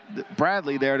got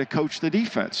Bradley there to coach the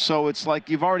defense. So it's like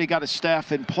you've already got a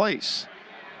staff in place.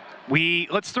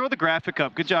 Let's throw the graphic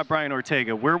up. Good job, Brian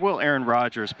Ortega. Where will Aaron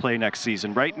Rodgers play next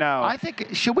season? Right now, I think,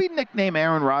 should we nickname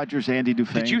Aaron Rodgers Andy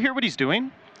Dufresne? Did you hear what he's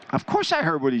doing? Of course I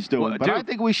heard what he's doing, but I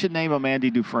think we should name him Andy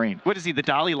Dufresne. What is he, the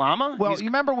Dalai Lama? Well, you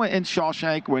remember in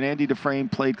Shawshank when Andy Dufresne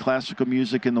played classical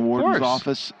music in the warden's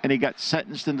office and he got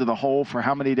sentenced into the hole for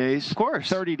how many days? Of course.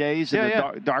 30 days in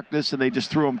the darkness, and they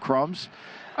just threw him crumbs.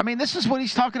 I mean, this is what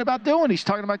he's talking about doing. He's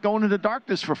talking about going into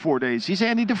darkness for 4 days. He's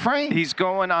Andy Dufresne. He's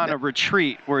going on a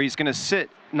retreat where he's going to sit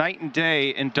night and day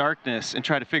in darkness and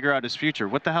try to figure out his future.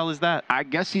 What the hell is that? I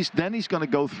guess he's going to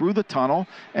go through the tunnel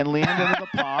and land into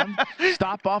the pond,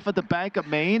 stop off at the Bank of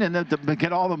Maine, and then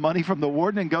get all the money from the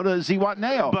warden and go to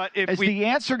Zihuatanejo. But if the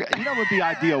answer, what would be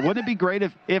ideal? Wouldn't it be great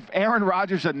if Aaron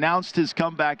Rodgers announced his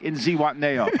comeback in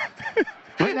Zihuatanejo?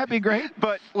 Wouldn't that be great?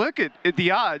 But look at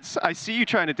the odds. I see you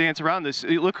trying to dance around this.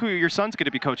 Look who your son's going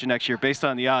to be coaching next year based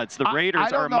on the odds. The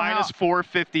Raiders are minus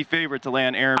 450 favorite to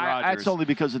land Aaron Rodgers. That's only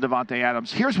because of Devontae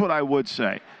Adams. Here's what I would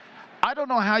say. I don't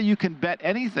know how you can bet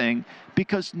anything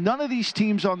because none of these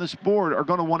teams on this board are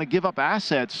going to want to give up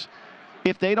assets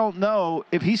if they don't know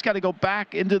if he's got to go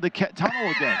back into the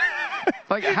tunnel again.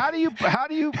 Like, how do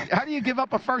you give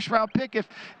up a first-round pick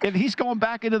if he's going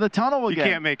back into the tunnel again?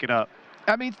 You can't make it up.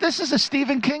 I mean, this is a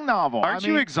Stephen King novel. Aren't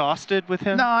you exhausted with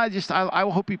him? No, I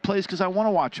hope he plays because I want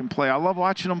to watch him play. I love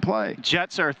watching him play.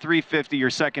 Jets are 350, your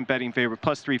second betting favorite,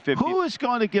 plus 350. Who is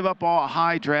going to give up a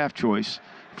high draft choice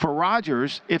for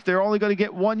Rodgers if they're only going to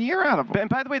get 1 year out of him? And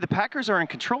by the way, the Packers are in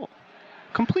control.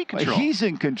 Complete control. He's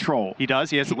in control. He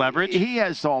does? He has the leverage? He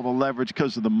has all the leverage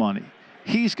because of the money.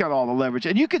 He's got all the leverage.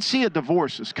 And you can see a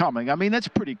divorce is coming. I mean, that's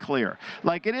pretty clear.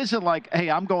 Like, it isn't like,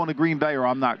 hey, I'm going to Green Bay or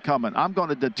I'm not coming. I'm going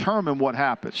to determine what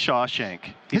happens. Shawshank.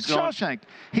 It's Shawshank.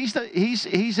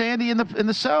 He's Andy in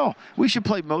the cell. We should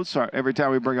play Mozart every time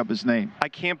we bring up his name. I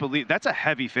can't believe that's a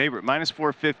heavy favorite. Minus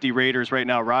 450 Raiders right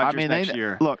now. Rodgers next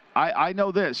year. Look, I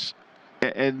know this,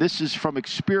 and this is from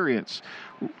experience.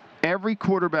 Every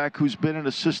quarterback who's been in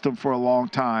a system for a long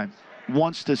time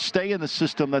wants to stay in the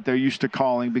system that they're used to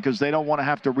calling because they don't want to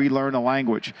have to relearn a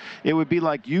language. It would be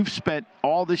like you've spent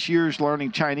all this years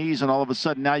learning Chinese and all of a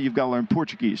sudden now you've got to learn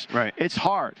Portuguese. Right. It's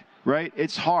hard, right?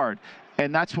 It's hard.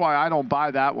 And that's why I don't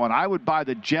buy that one. I would buy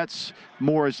the Jets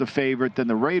more as a favorite than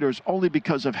the Raiders, only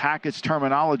because of Hackett's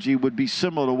terminology would be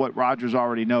similar to what Rodgers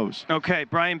already knows. Okay,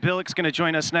 Brian Billick's going to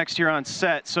join us next year on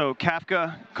set. So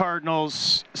Kafka,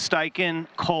 Cardinals, Steichen,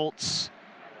 Colts,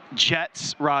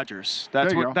 Jets, Rodgers.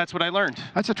 That's what I learned.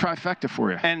 That's a trifecta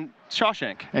for you. And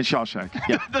Shawshank.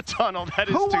 Yeah. The tunnel. That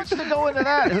is. Who wants to go into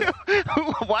that?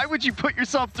 Why would you put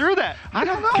yourself through that? I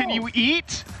don't know. Can you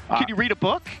eat? Can you read a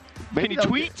book? Can you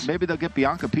tweet? Maybe they'll get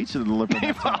Bianca Pizza to deliver.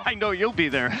 I know you'll be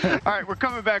there. All right, we're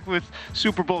coming back with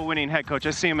Super Bowl winning head coach.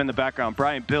 I see him in the background,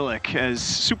 Brian Billick, as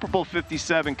Super Bowl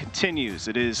 57 continues.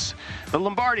 It is the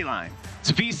Lombardi Line.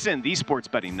 It's VSiN, the Sports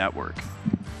Betting Network.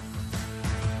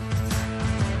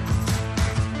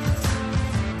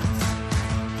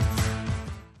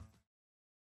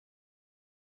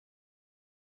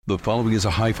 The following is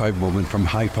a high-five moment from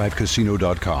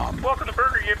highfivecasino.com. Welcome to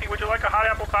Burger Yippee. Would you like a hot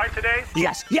apple pie today?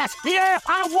 Yes, yeah,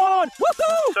 I won!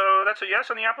 Woohoo! So that's a yes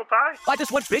on the apple pie? I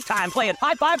just went big time playing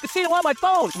High Five Casino on my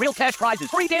phone. Real cash prizes,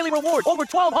 free daily rewards, over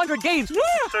 1,200 games. Yeah!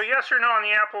 So yes or no on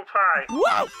the apple pie?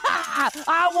 Whoa!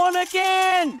 I won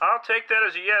again! I'll take that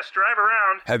as a yes. Drive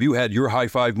around. Have you had your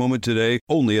high-five moment today?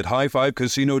 Only at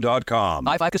highfivecasino.com.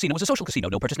 High Five Casino is a social casino.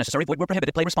 No purchase necessary. Void where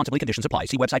prohibited. Play responsibly. Conditions apply.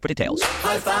 See website for details.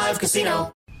 High Five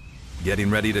Casino.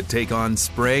 Getting ready to take on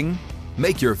spring?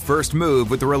 Make your first move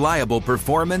with the reliable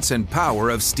performance and power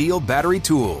of Steel battery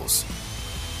tools.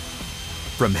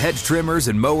 From hedge trimmers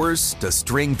and mowers to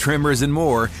string trimmers and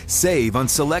more, save on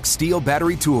select Steel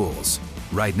battery tools.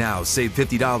 Right now, save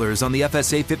 $50 on the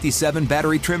FSA 57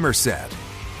 battery trimmer set.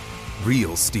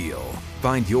 Real STIHL.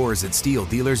 Find yours at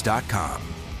STIHLdealers.com.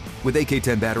 With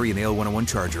AK-10 battery and AL101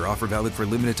 charger, offer valid for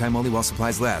limited time only while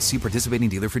supplies last. See participating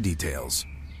dealer for details.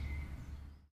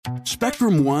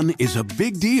 Spectrum One is a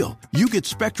big deal. You get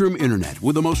Spectrum Internet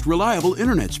with the most reliable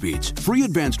internet speeds, free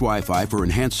advanced Wi-Fi for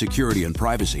enhanced security and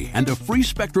privacy, and a free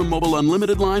Spectrum Mobile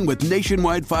Unlimited line with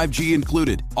nationwide 5G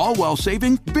included, all while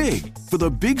saving big. For the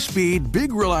big speed,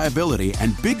 big reliability,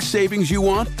 and big savings you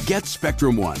want, get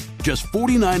Spectrum One. Just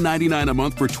 $49.99 a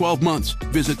month for 12 months.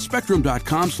 Visit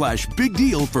spectrum.com/big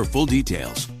deal for full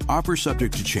details. Offer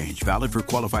subject to change. Valid for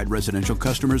qualified residential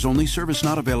customers only. Service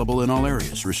not available in all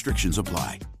areas. Restrictions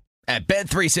apply. At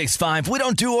Bet365, we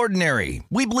don't do ordinary.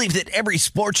 We believe that every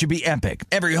sport should be epic.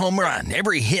 Every home run,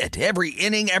 every hit, every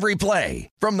inning, every play.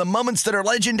 From the moments that are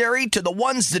legendary to the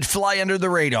ones that fly under the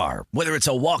radar. Whether it's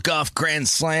a walk-off grand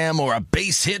slam or a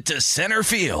base hit to center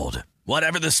field.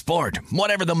 Whatever the sport,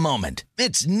 whatever the moment,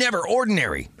 it's never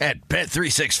ordinary at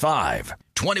Bet365.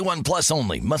 21 plus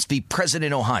only. Must be present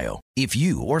in Ohio. If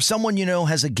you or someone you know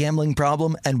has a gambling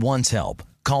problem and wants help,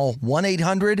 call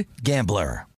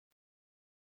 1-800-GAMBLER.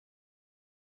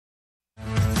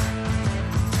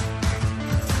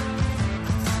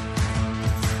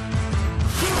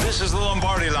 This is the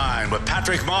Lombardi Line with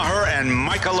Patrick Maher and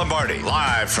Michael Lombardi,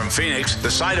 live from Phoenix, the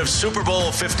site of Super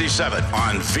Bowl 57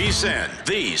 on VSiN,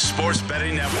 the sports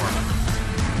betting network.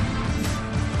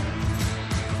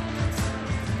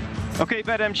 Okay,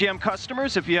 BetMGM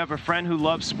customers, if you have a friend who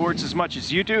loves sports as much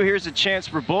as you do, here's a chance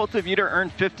for both of you to earn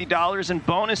 $50 in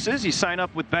bonuses. You sign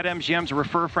up with BetMGM's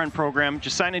Refer a Friend program.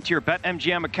 Just sign into your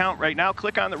BetMGM account right now.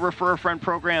 Click on the Refer a Friend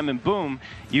program, and boom,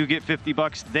 you get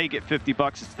 $50. They get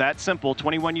 $50. It's that simple.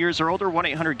 21 years or older,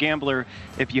 1-800-GAMBLER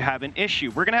if you have an issue.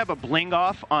 We're going to have a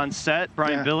bling-off on set.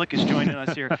 Brian Billick is joining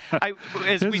us here.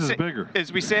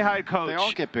 As we say hi, Coach. They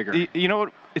all get bigger. You know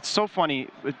what? It's so funny,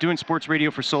 doing sports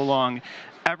radio for so long.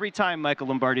 Every time, Michael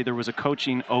Lombardi, there was a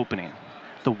coaching opening,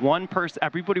 the one person,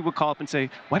 everybody would call up and say,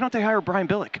 why don't they hire Brian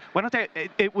Billick? Why don't they?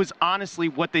 It was honestly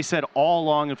what they said all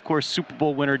along. Of course, Super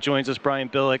Bowl winner joins us, Brian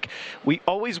Billick. We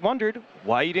always wondered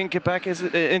why you didn't get back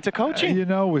into coaching. You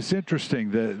know, it's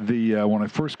interesting that when I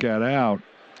first got out,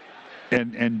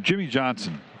 and Jimmy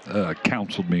Johnson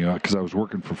counseled me because I was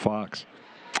working for Fox,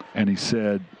 and he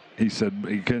said, I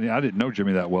didn't know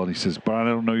Jimmy that well, and he says, Brian, I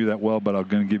don't know you that well, but I'm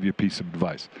going to give you a piece of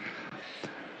advice.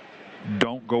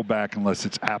 Don't go back unless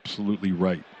it's absolutely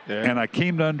right. Yeah. And I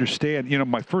came to understand,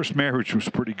 my first marriage was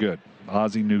pretty good.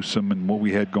 Ozzie Newsome and what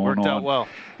we had going Worked on. out well.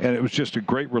 And it was just a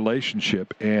great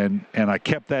relationship. And I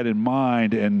kept that in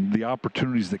mind, and the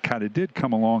opportunities that kind of did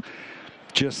come along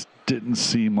just didn't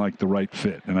seem like the right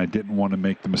fit. And I didn't want to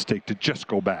make the mistake to just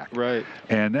go back. Right.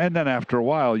 And then after a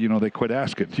while, they quit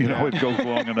asking. It goes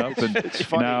long enough. And it's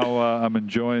funny. Now I'm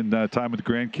enjoying time with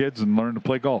the grandkids and learning to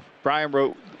play golf. Brian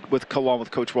wrote along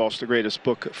with Coach Walsh, the greatest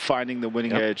book, Finding the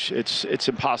Winning Edge. It's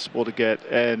impossible to get.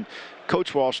 And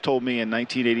Coach Walsh told me in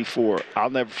 1984, I'll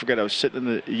never forget, I was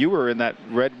sitting you were in that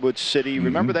Redwood City.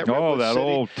 Remember that Redwood City? Oh, that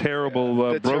old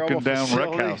terrible broken down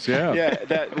rec house. Yeah. Yeah,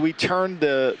 that we turned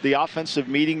the offensive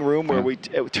meeting room where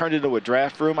it turned into a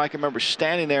draft room. I can remember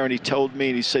standing there, and he told me,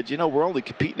 and he said, we're only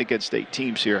competing against 8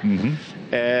 teams here.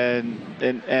 Mm-hmm.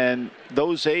 And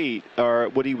those 8 are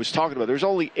what he was talking about. There's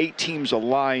only 8 teams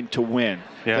aligned to win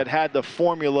that had the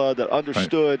formula, that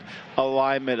understood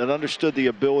alignment and understood the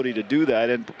ability to do that.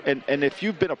 And if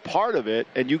you've been a part of it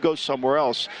and you go somewhere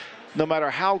else, no matter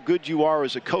how good you are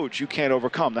as a coach, you can't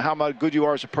overcome. How good you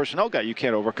are as a personnel guy, you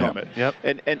can't overcome it. Yep.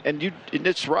 And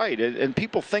it's right. And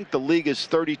people think the league is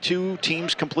 32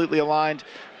 teams completely aligned.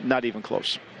 Not even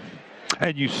close.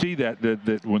 And you see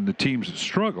that when the teams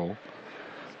struggle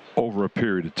over a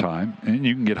period of time, and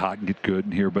you can get hot and get good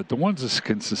in here, but the ones that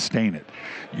can sustain it,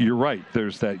 you're right.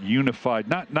 There's that unified,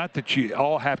 not that you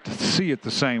all have to see it the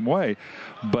same way,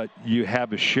 but you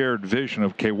have a shared vision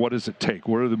of, okay, what does it take?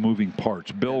 What are the moving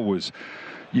parts? Bill was,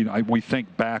 we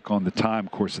think back on the time,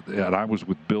 of course, and I was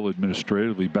with Bill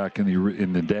administratively back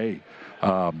in the day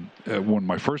when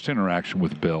my first interaction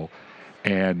with Bill.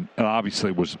 And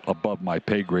obviously it was above my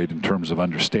pay grade in terms of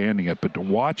understanding it. But to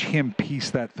watch him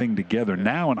piece that thing together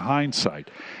now in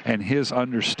hindsight, and his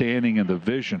understanding and the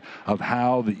vision of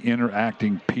how the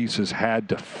interacting pieces had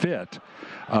to fit,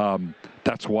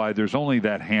 that's why there's only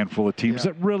that handful of teams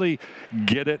that really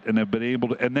get it and have been able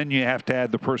to. And then you have to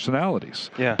add the personalities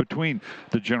between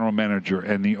the general manager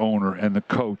and the owner and the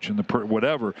coach and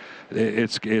whatever.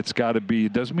 It's got to be.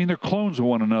 It doesn't mean they're clones of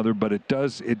one another, but it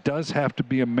does have to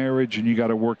be a marriage, and you got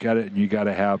to work at it, and you got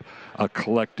to have a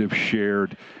collective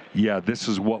shared. Yeah, this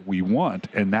is what we want,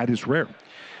 and that is rare.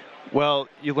 Well,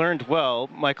 you learned well.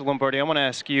 Michael Lombardi, I want to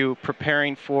ask you,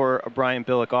 preparing for a Brian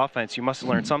Billick offense, you must have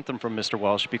learned something from Mr.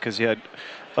 Welsh because you had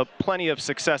plenty of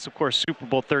success, of course, Super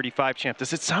Bowl 35 champ.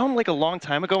 Does it sound like a long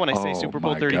time ago when I say Super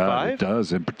Bowl 35? God, it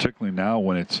does, and particularly now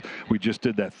when we just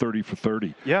did that 30 for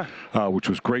 30, which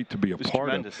was great to be a part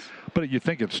of. But you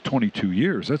think it's 22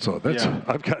 years. That's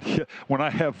I've got when I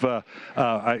have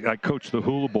I coached the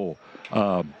Hula Bowl.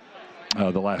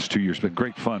 The last 2 years. Been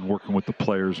great fun working with the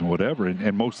players and whatever.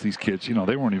 And most of these kids,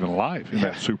 they weren't even alive in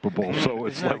that Super Bowl. So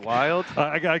it's like wild.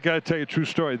 I got to tell you a true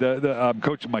story. I'm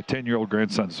coaching my 10-year-old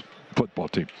grandson's football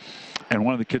team. And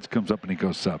one of the kids comes up and he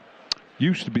goes, you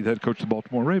used to be the head coach of the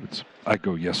Baltimore Ravens. I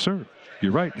go, yes, sir.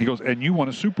 You're right. He goes, and you won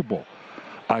a Super Bowl.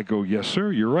 I go, yes,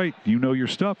 sir, you're right. You know your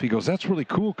stuff. He goes, that's really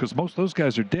cool because most of those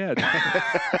guys are dead.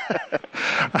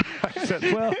 I said,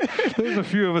 well, there's a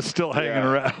few of us still hanging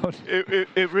around.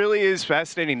 It really is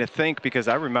fascinating to think because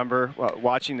I remember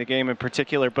watching the game in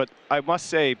particular. But I must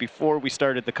say, before we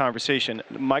started the conversation,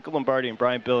 Michael Lombardi and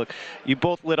Brian Billick, you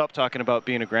both lit up talking about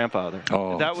being a grandfather.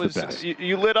 Oh, that was the best.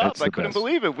 You lit up. It's I couldn't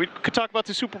believe it. We could talk about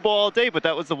the Super Bowl all day, but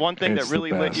that was the one thing that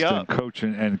really lit you up.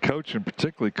 And coaching,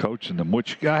 particularly coaching them,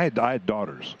 which I had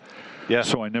daughters. Yeah.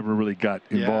 So I never really got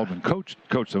involved in coach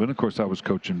them. And, of course, I was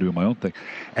coaching, doing my own thing.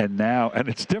 And now, and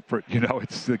it's different,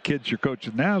 it's the kids you're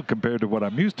coaching now compared to what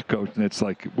I'm used to coaching. It's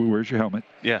like, well, where's your helmet?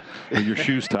 Yeah. Are your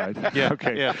shoes tied?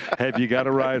 Okay. Yeah. Have you got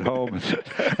a ride home?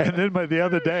 And then by the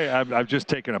other day, I've just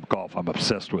taken up golf. I'm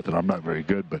obsessed with it. I'm not very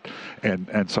good.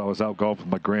 And so I was out golfing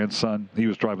with my grandson. He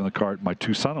was driving the cart. My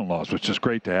two son-in-laws, which is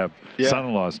great to have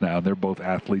son-in-laws now. And they're both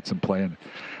athletes and playing.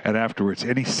 And afterwards,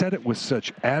 and he said it with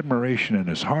such admiration in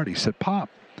his heart. He said, Pop,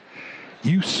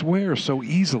 you swear so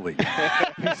easily.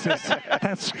 He says,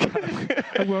 that's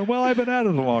well, I've been at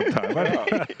it a long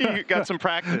time. You got some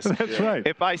practice. That's right.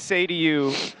 If I say to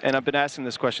you, and I've been asking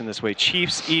this question this way,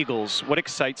 Chiefs-Eagles, what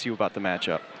excites you about the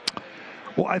matchup?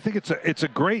 Well, I think it's a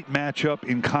great matchup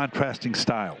in contrasting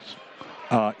styles.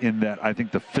 In that I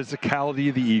think the physicality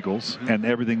of the Eagles and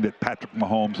everything that Patrick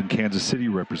Mahomes and Kansas City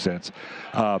represents,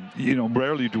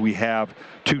 rarely do we have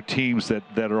two teams that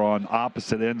are on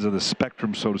opposite ends of the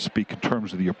spectrum, so to speak, in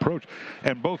terms of the approach.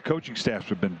 And both coaching staffs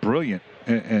have been brilliant.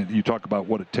 And you talk about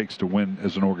what it takes to win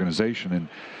as an organization. And,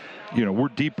 we're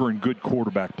deeper in good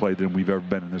quarterback play than we've ever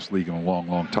been in this league in a long,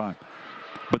 long time.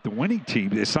 But the winning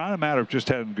team, it's not a matter of just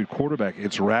having a good quarterback.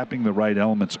 It's wrapping the right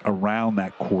elements around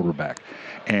that quarterback.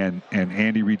 And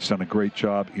Andy Reid's done a great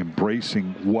job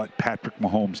embracing what Patrick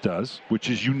Mahomes does, which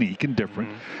is unique and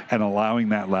different, and allowing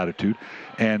that latitude.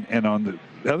 And on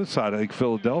the other side, I think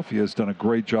Philadelphia has done a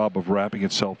great job of wrapping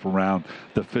itself around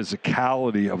the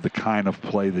physicality of the kind of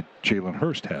play that Jalen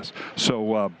Hurts has.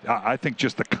 So I think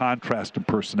just the contrast in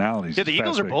personalities. Yeah, the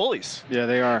Eagles are bullies. Yeah,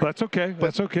 they are. That's okay.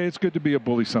 That's okay. It's good to be a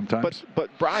bully sometimes. But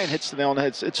Brian hits the nail on the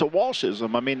head. It's a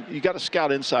Walshism. I mean, you got to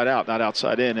scout inside out, not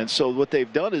outside in. And so what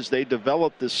they've done is they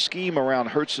developed this scheme around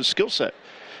Hurts' skill set.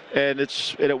 And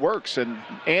it works. And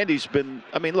Andy's been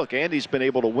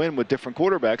able to win with different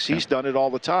quarterbacks. He's done it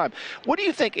all the time. What do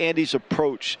you think Andy's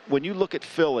approach, when you look at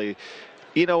Philly,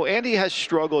 Andy has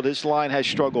struggled. His line has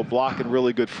struggled blocking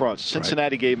really good fronts.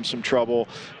 Cincinnati gave him some trouble.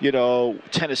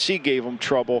 Tennessee gave him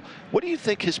trouble. What do you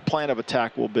think his plan of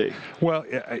attack will be? Well,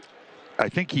 I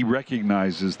think he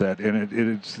recognizes that, and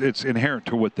it's inherent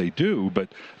to what they do,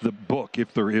 but the book,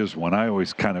 if there is one, I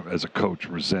always kind of, as a coach,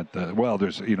 resent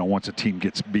there's, once a team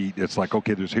gets beat, it's like,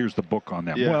 okay, here's the book on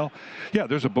them. Yeah. Well, yeah,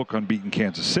 there's a book on beating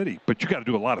Kansas City, but you got to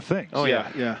do a lot of things. Oh,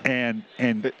 yeah.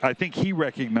 And I think he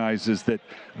recognizes that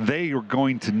they are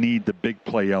going to need the big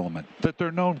play element that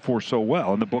they're known for so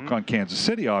well. And the book on Kansas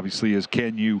City, obviously, is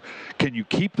can you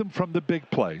keep them from the big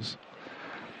plays?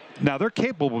 Now, they're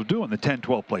capable of doing the 10,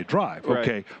 12 play drive,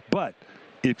 okay? Right. But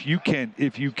if you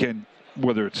can,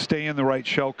 whether it's stay in the right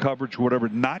shell coverage, whatever,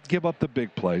 not give up the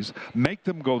big plays, make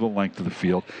them go the length of the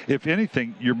field. If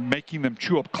anything, you're making them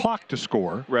chew up clock to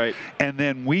score. Right. And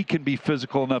then we can be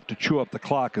physical enough to chew up the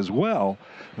clock as well.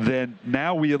 Then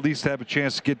now we at least have a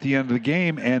chance to get to the end of the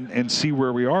game and see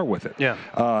where we are with it. Yeah.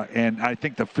 And I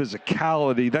think the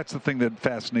physicality, that's the thing that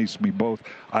fascinates me both.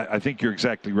 I think you're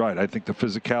exactly right. I think the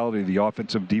physicality of the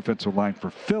offensive defensive line for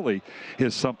Philly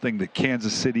is something that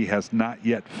Kansas City has not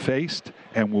yet faced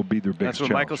and will be their biggest challenge. That's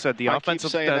what Michael said, the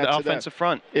offensive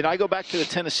front. And I go back to the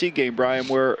Tennessee game, Brian,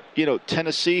 where,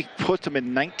 Tennessee put them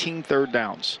in 19 third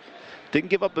downs. Didn't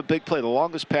give up a big play. The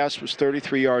longest pass was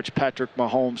 33 yards, Patrick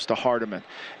Mahomes to Hardeman.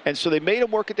 And so they made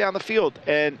him work it down the field.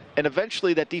 And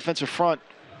eventually that defensive front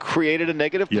created a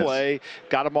negative play,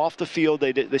 got him off the field.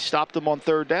 They stopped him on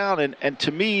third down. And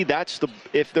to me, that's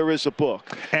if there is a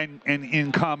book. And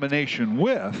in combination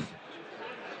with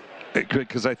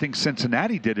Because I think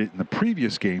Cincinnati did it in the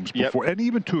previous games before, and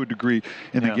even to a degree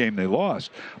in the game they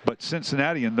lost. But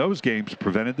Cincinnati in those games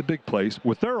prevented the big plays.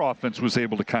 With their offense, was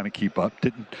able to kind of keep up.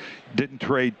 Didn't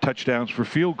trade touchdowns for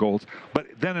field goals. But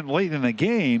then late in the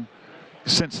game,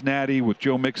 Cincinnati with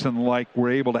Joe Mixon and the like were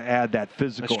able to add that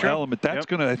physical element. That's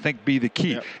going to, I think, be the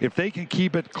key. If they can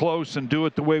keep it close and do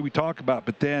it the way we talk about,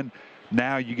 but then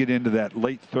now you get into that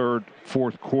late third,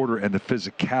 fourth quarter and the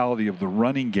physicality of the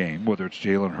running game, whether it's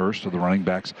Jalen Hurst or the running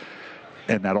backs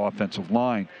and that offensive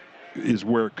line, is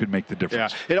where it could make the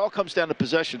difference. Yeah. It all comes down to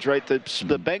possessions, right? The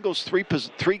Bengals,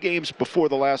 three games before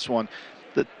the last one,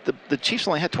 the Chiefs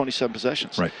only had 27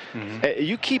 possessions. Right.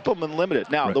 You keep them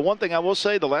unlimited. Now, the one thing I will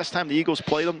say, the last time the Eagles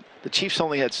played them, the Chiefs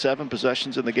only had 7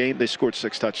 possessions in the game. They scored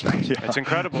 6 touchdowns. That's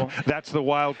incredible. That's the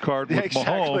wild card with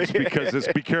Mahomes, because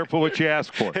it's be careful what you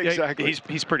ask for. Exactly.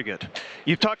 He's pretty good.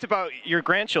 You've talked about your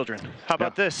grandchildren. How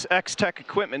about this? X-Tech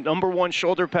equipment, #1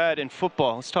 shoulder pad in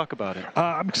football. Let's talk about it.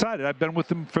 I'm excited. I've been with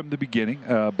them from the beginning.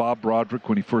 Bob Broderick,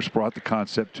 when he first brought the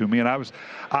concept to me, and I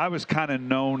was kind of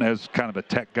known as kind of a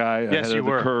tech guy ahead of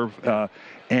the curve.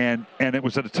 And it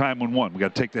was at a time when, we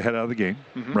got to take the head out of the game,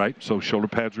 right? So shoulder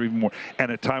pads are even more.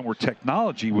 And at a time where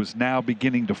technology was now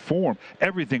beginning to form.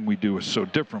 Everything we do is so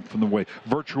different from the way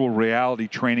virtual reality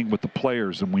training with the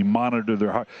players, and we monitor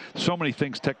their heart. So many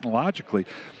things technologically.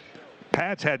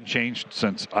 Pads hadn't changed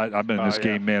since I've been in this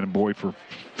game, man and boy, for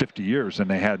 50 years, and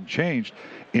they hadn't changed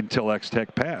until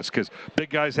X-Tech pads, because big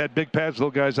guys had big pads,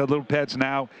 little guys had little pads.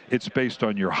 Now it's based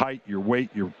on your height, your weight,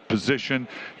 your position,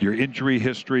 your injury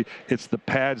history. It's the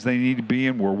pads they need to be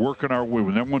in. We're working our way.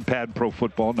 We're #1 pad in pro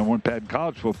football, #1 pad in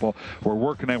college football. We're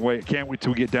working that way. I can't wait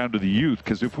till we get down to the youth,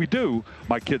 because if we do,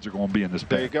 my kids are going to be in this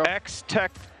pad. There you go.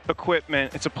 X-Tech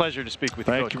equipment. It's a pleasure to speak with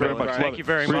you. Thank you very much. Thank you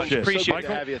very much. Appreciate it.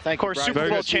 To have you. Thank of course, you, Super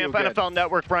Bowl champ, NFL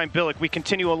Network, Brian Billick. We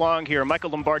continue along here. Michael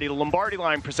Lombardi, the Lombardi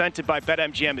Line, presented by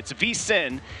BetMGM. It's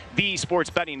VSiN, the Sports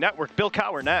Betting Network. Bill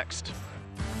Cowher next.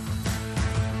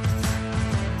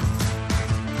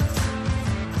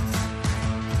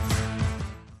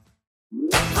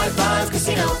 High Five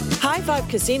Casino. High Five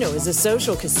Casino is a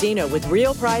social casino with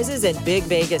real prizes and big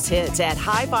Vegas hits at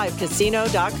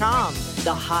highfivecasino.com.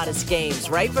 The hottest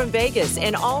games right from Vegas,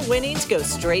 and all winnings go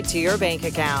straight to your bank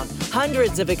account.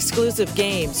 Hundreds of exclusive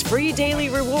games, free daily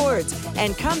rewards,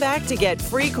 and come back to get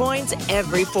free coins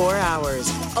every 4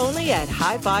 hours. Only at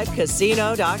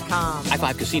highfivecasino.com. High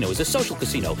Five Casino is a social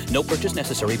casino. No purchase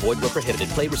necessary. Void where prohibited.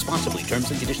 Play responsibly. Terms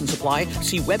and conditions apply.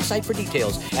 See website for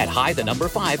details at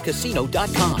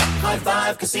high5casino.com. High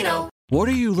Five Casino. What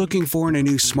are you looking for in a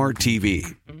new smart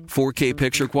TV? 4K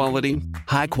picture quality?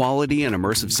 High quality and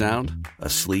immersive sound? A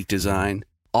sleek design?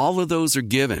 All of those are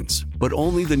givens, but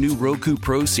only the new Roku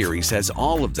Pro Series has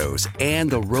all of those and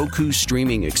the Roku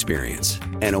streaming experience,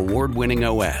 an award-winning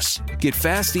OS. Get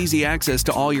fast, easy access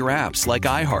to all your apps like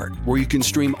iHeart, where you can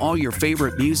stream all your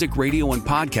favorite music, radio, and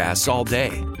podcasts all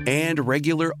day, and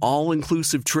regular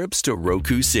all-inclusive trips to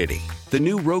Roku City. The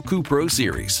new Roku Pro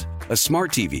Series, a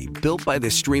smart TV built by the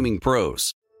streaming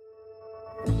pros.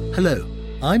 Hello,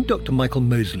 I'm Dr. Michael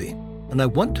Mosley, and I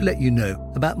want to let you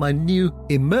know about my new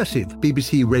immersive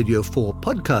BBC Radio 4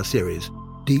 podcast series,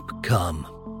 Deep Calm.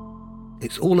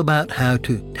 It's all about how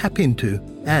to tap into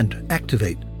and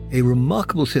activate a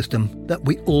remarkable system that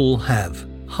we all have,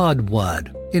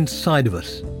 hardwired inside of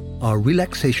us, our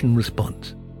relaxation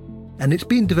response. And it's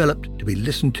been developed to be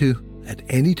listened to at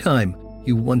any time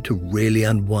you want to really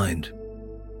unwind.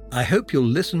 I hope you'll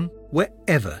listen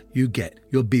wherever you get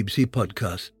your BBC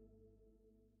podcasts.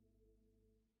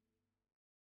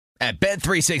 At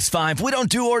Bet365, we don't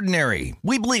do ordinary.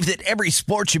 We believe that every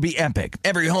sport should be epic.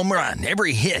 Every home run,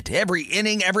 every hit, every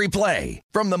inning, every play.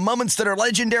 From the moments that are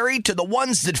legendary to the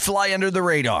ones that fly under the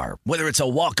radar. Whether it's a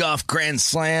walk-off grand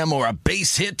slam or a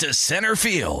base hit to center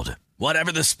field.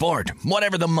 Whatever the sport,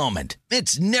 whatever the moment.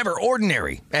 It's never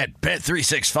ordinary at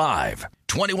Bet365.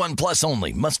 21 plus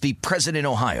only. Must be present in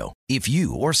Ohio. If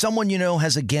you or someone you know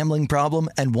has a gambling problem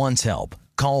and wants help,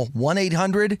 call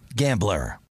 1-800-GAMBLER.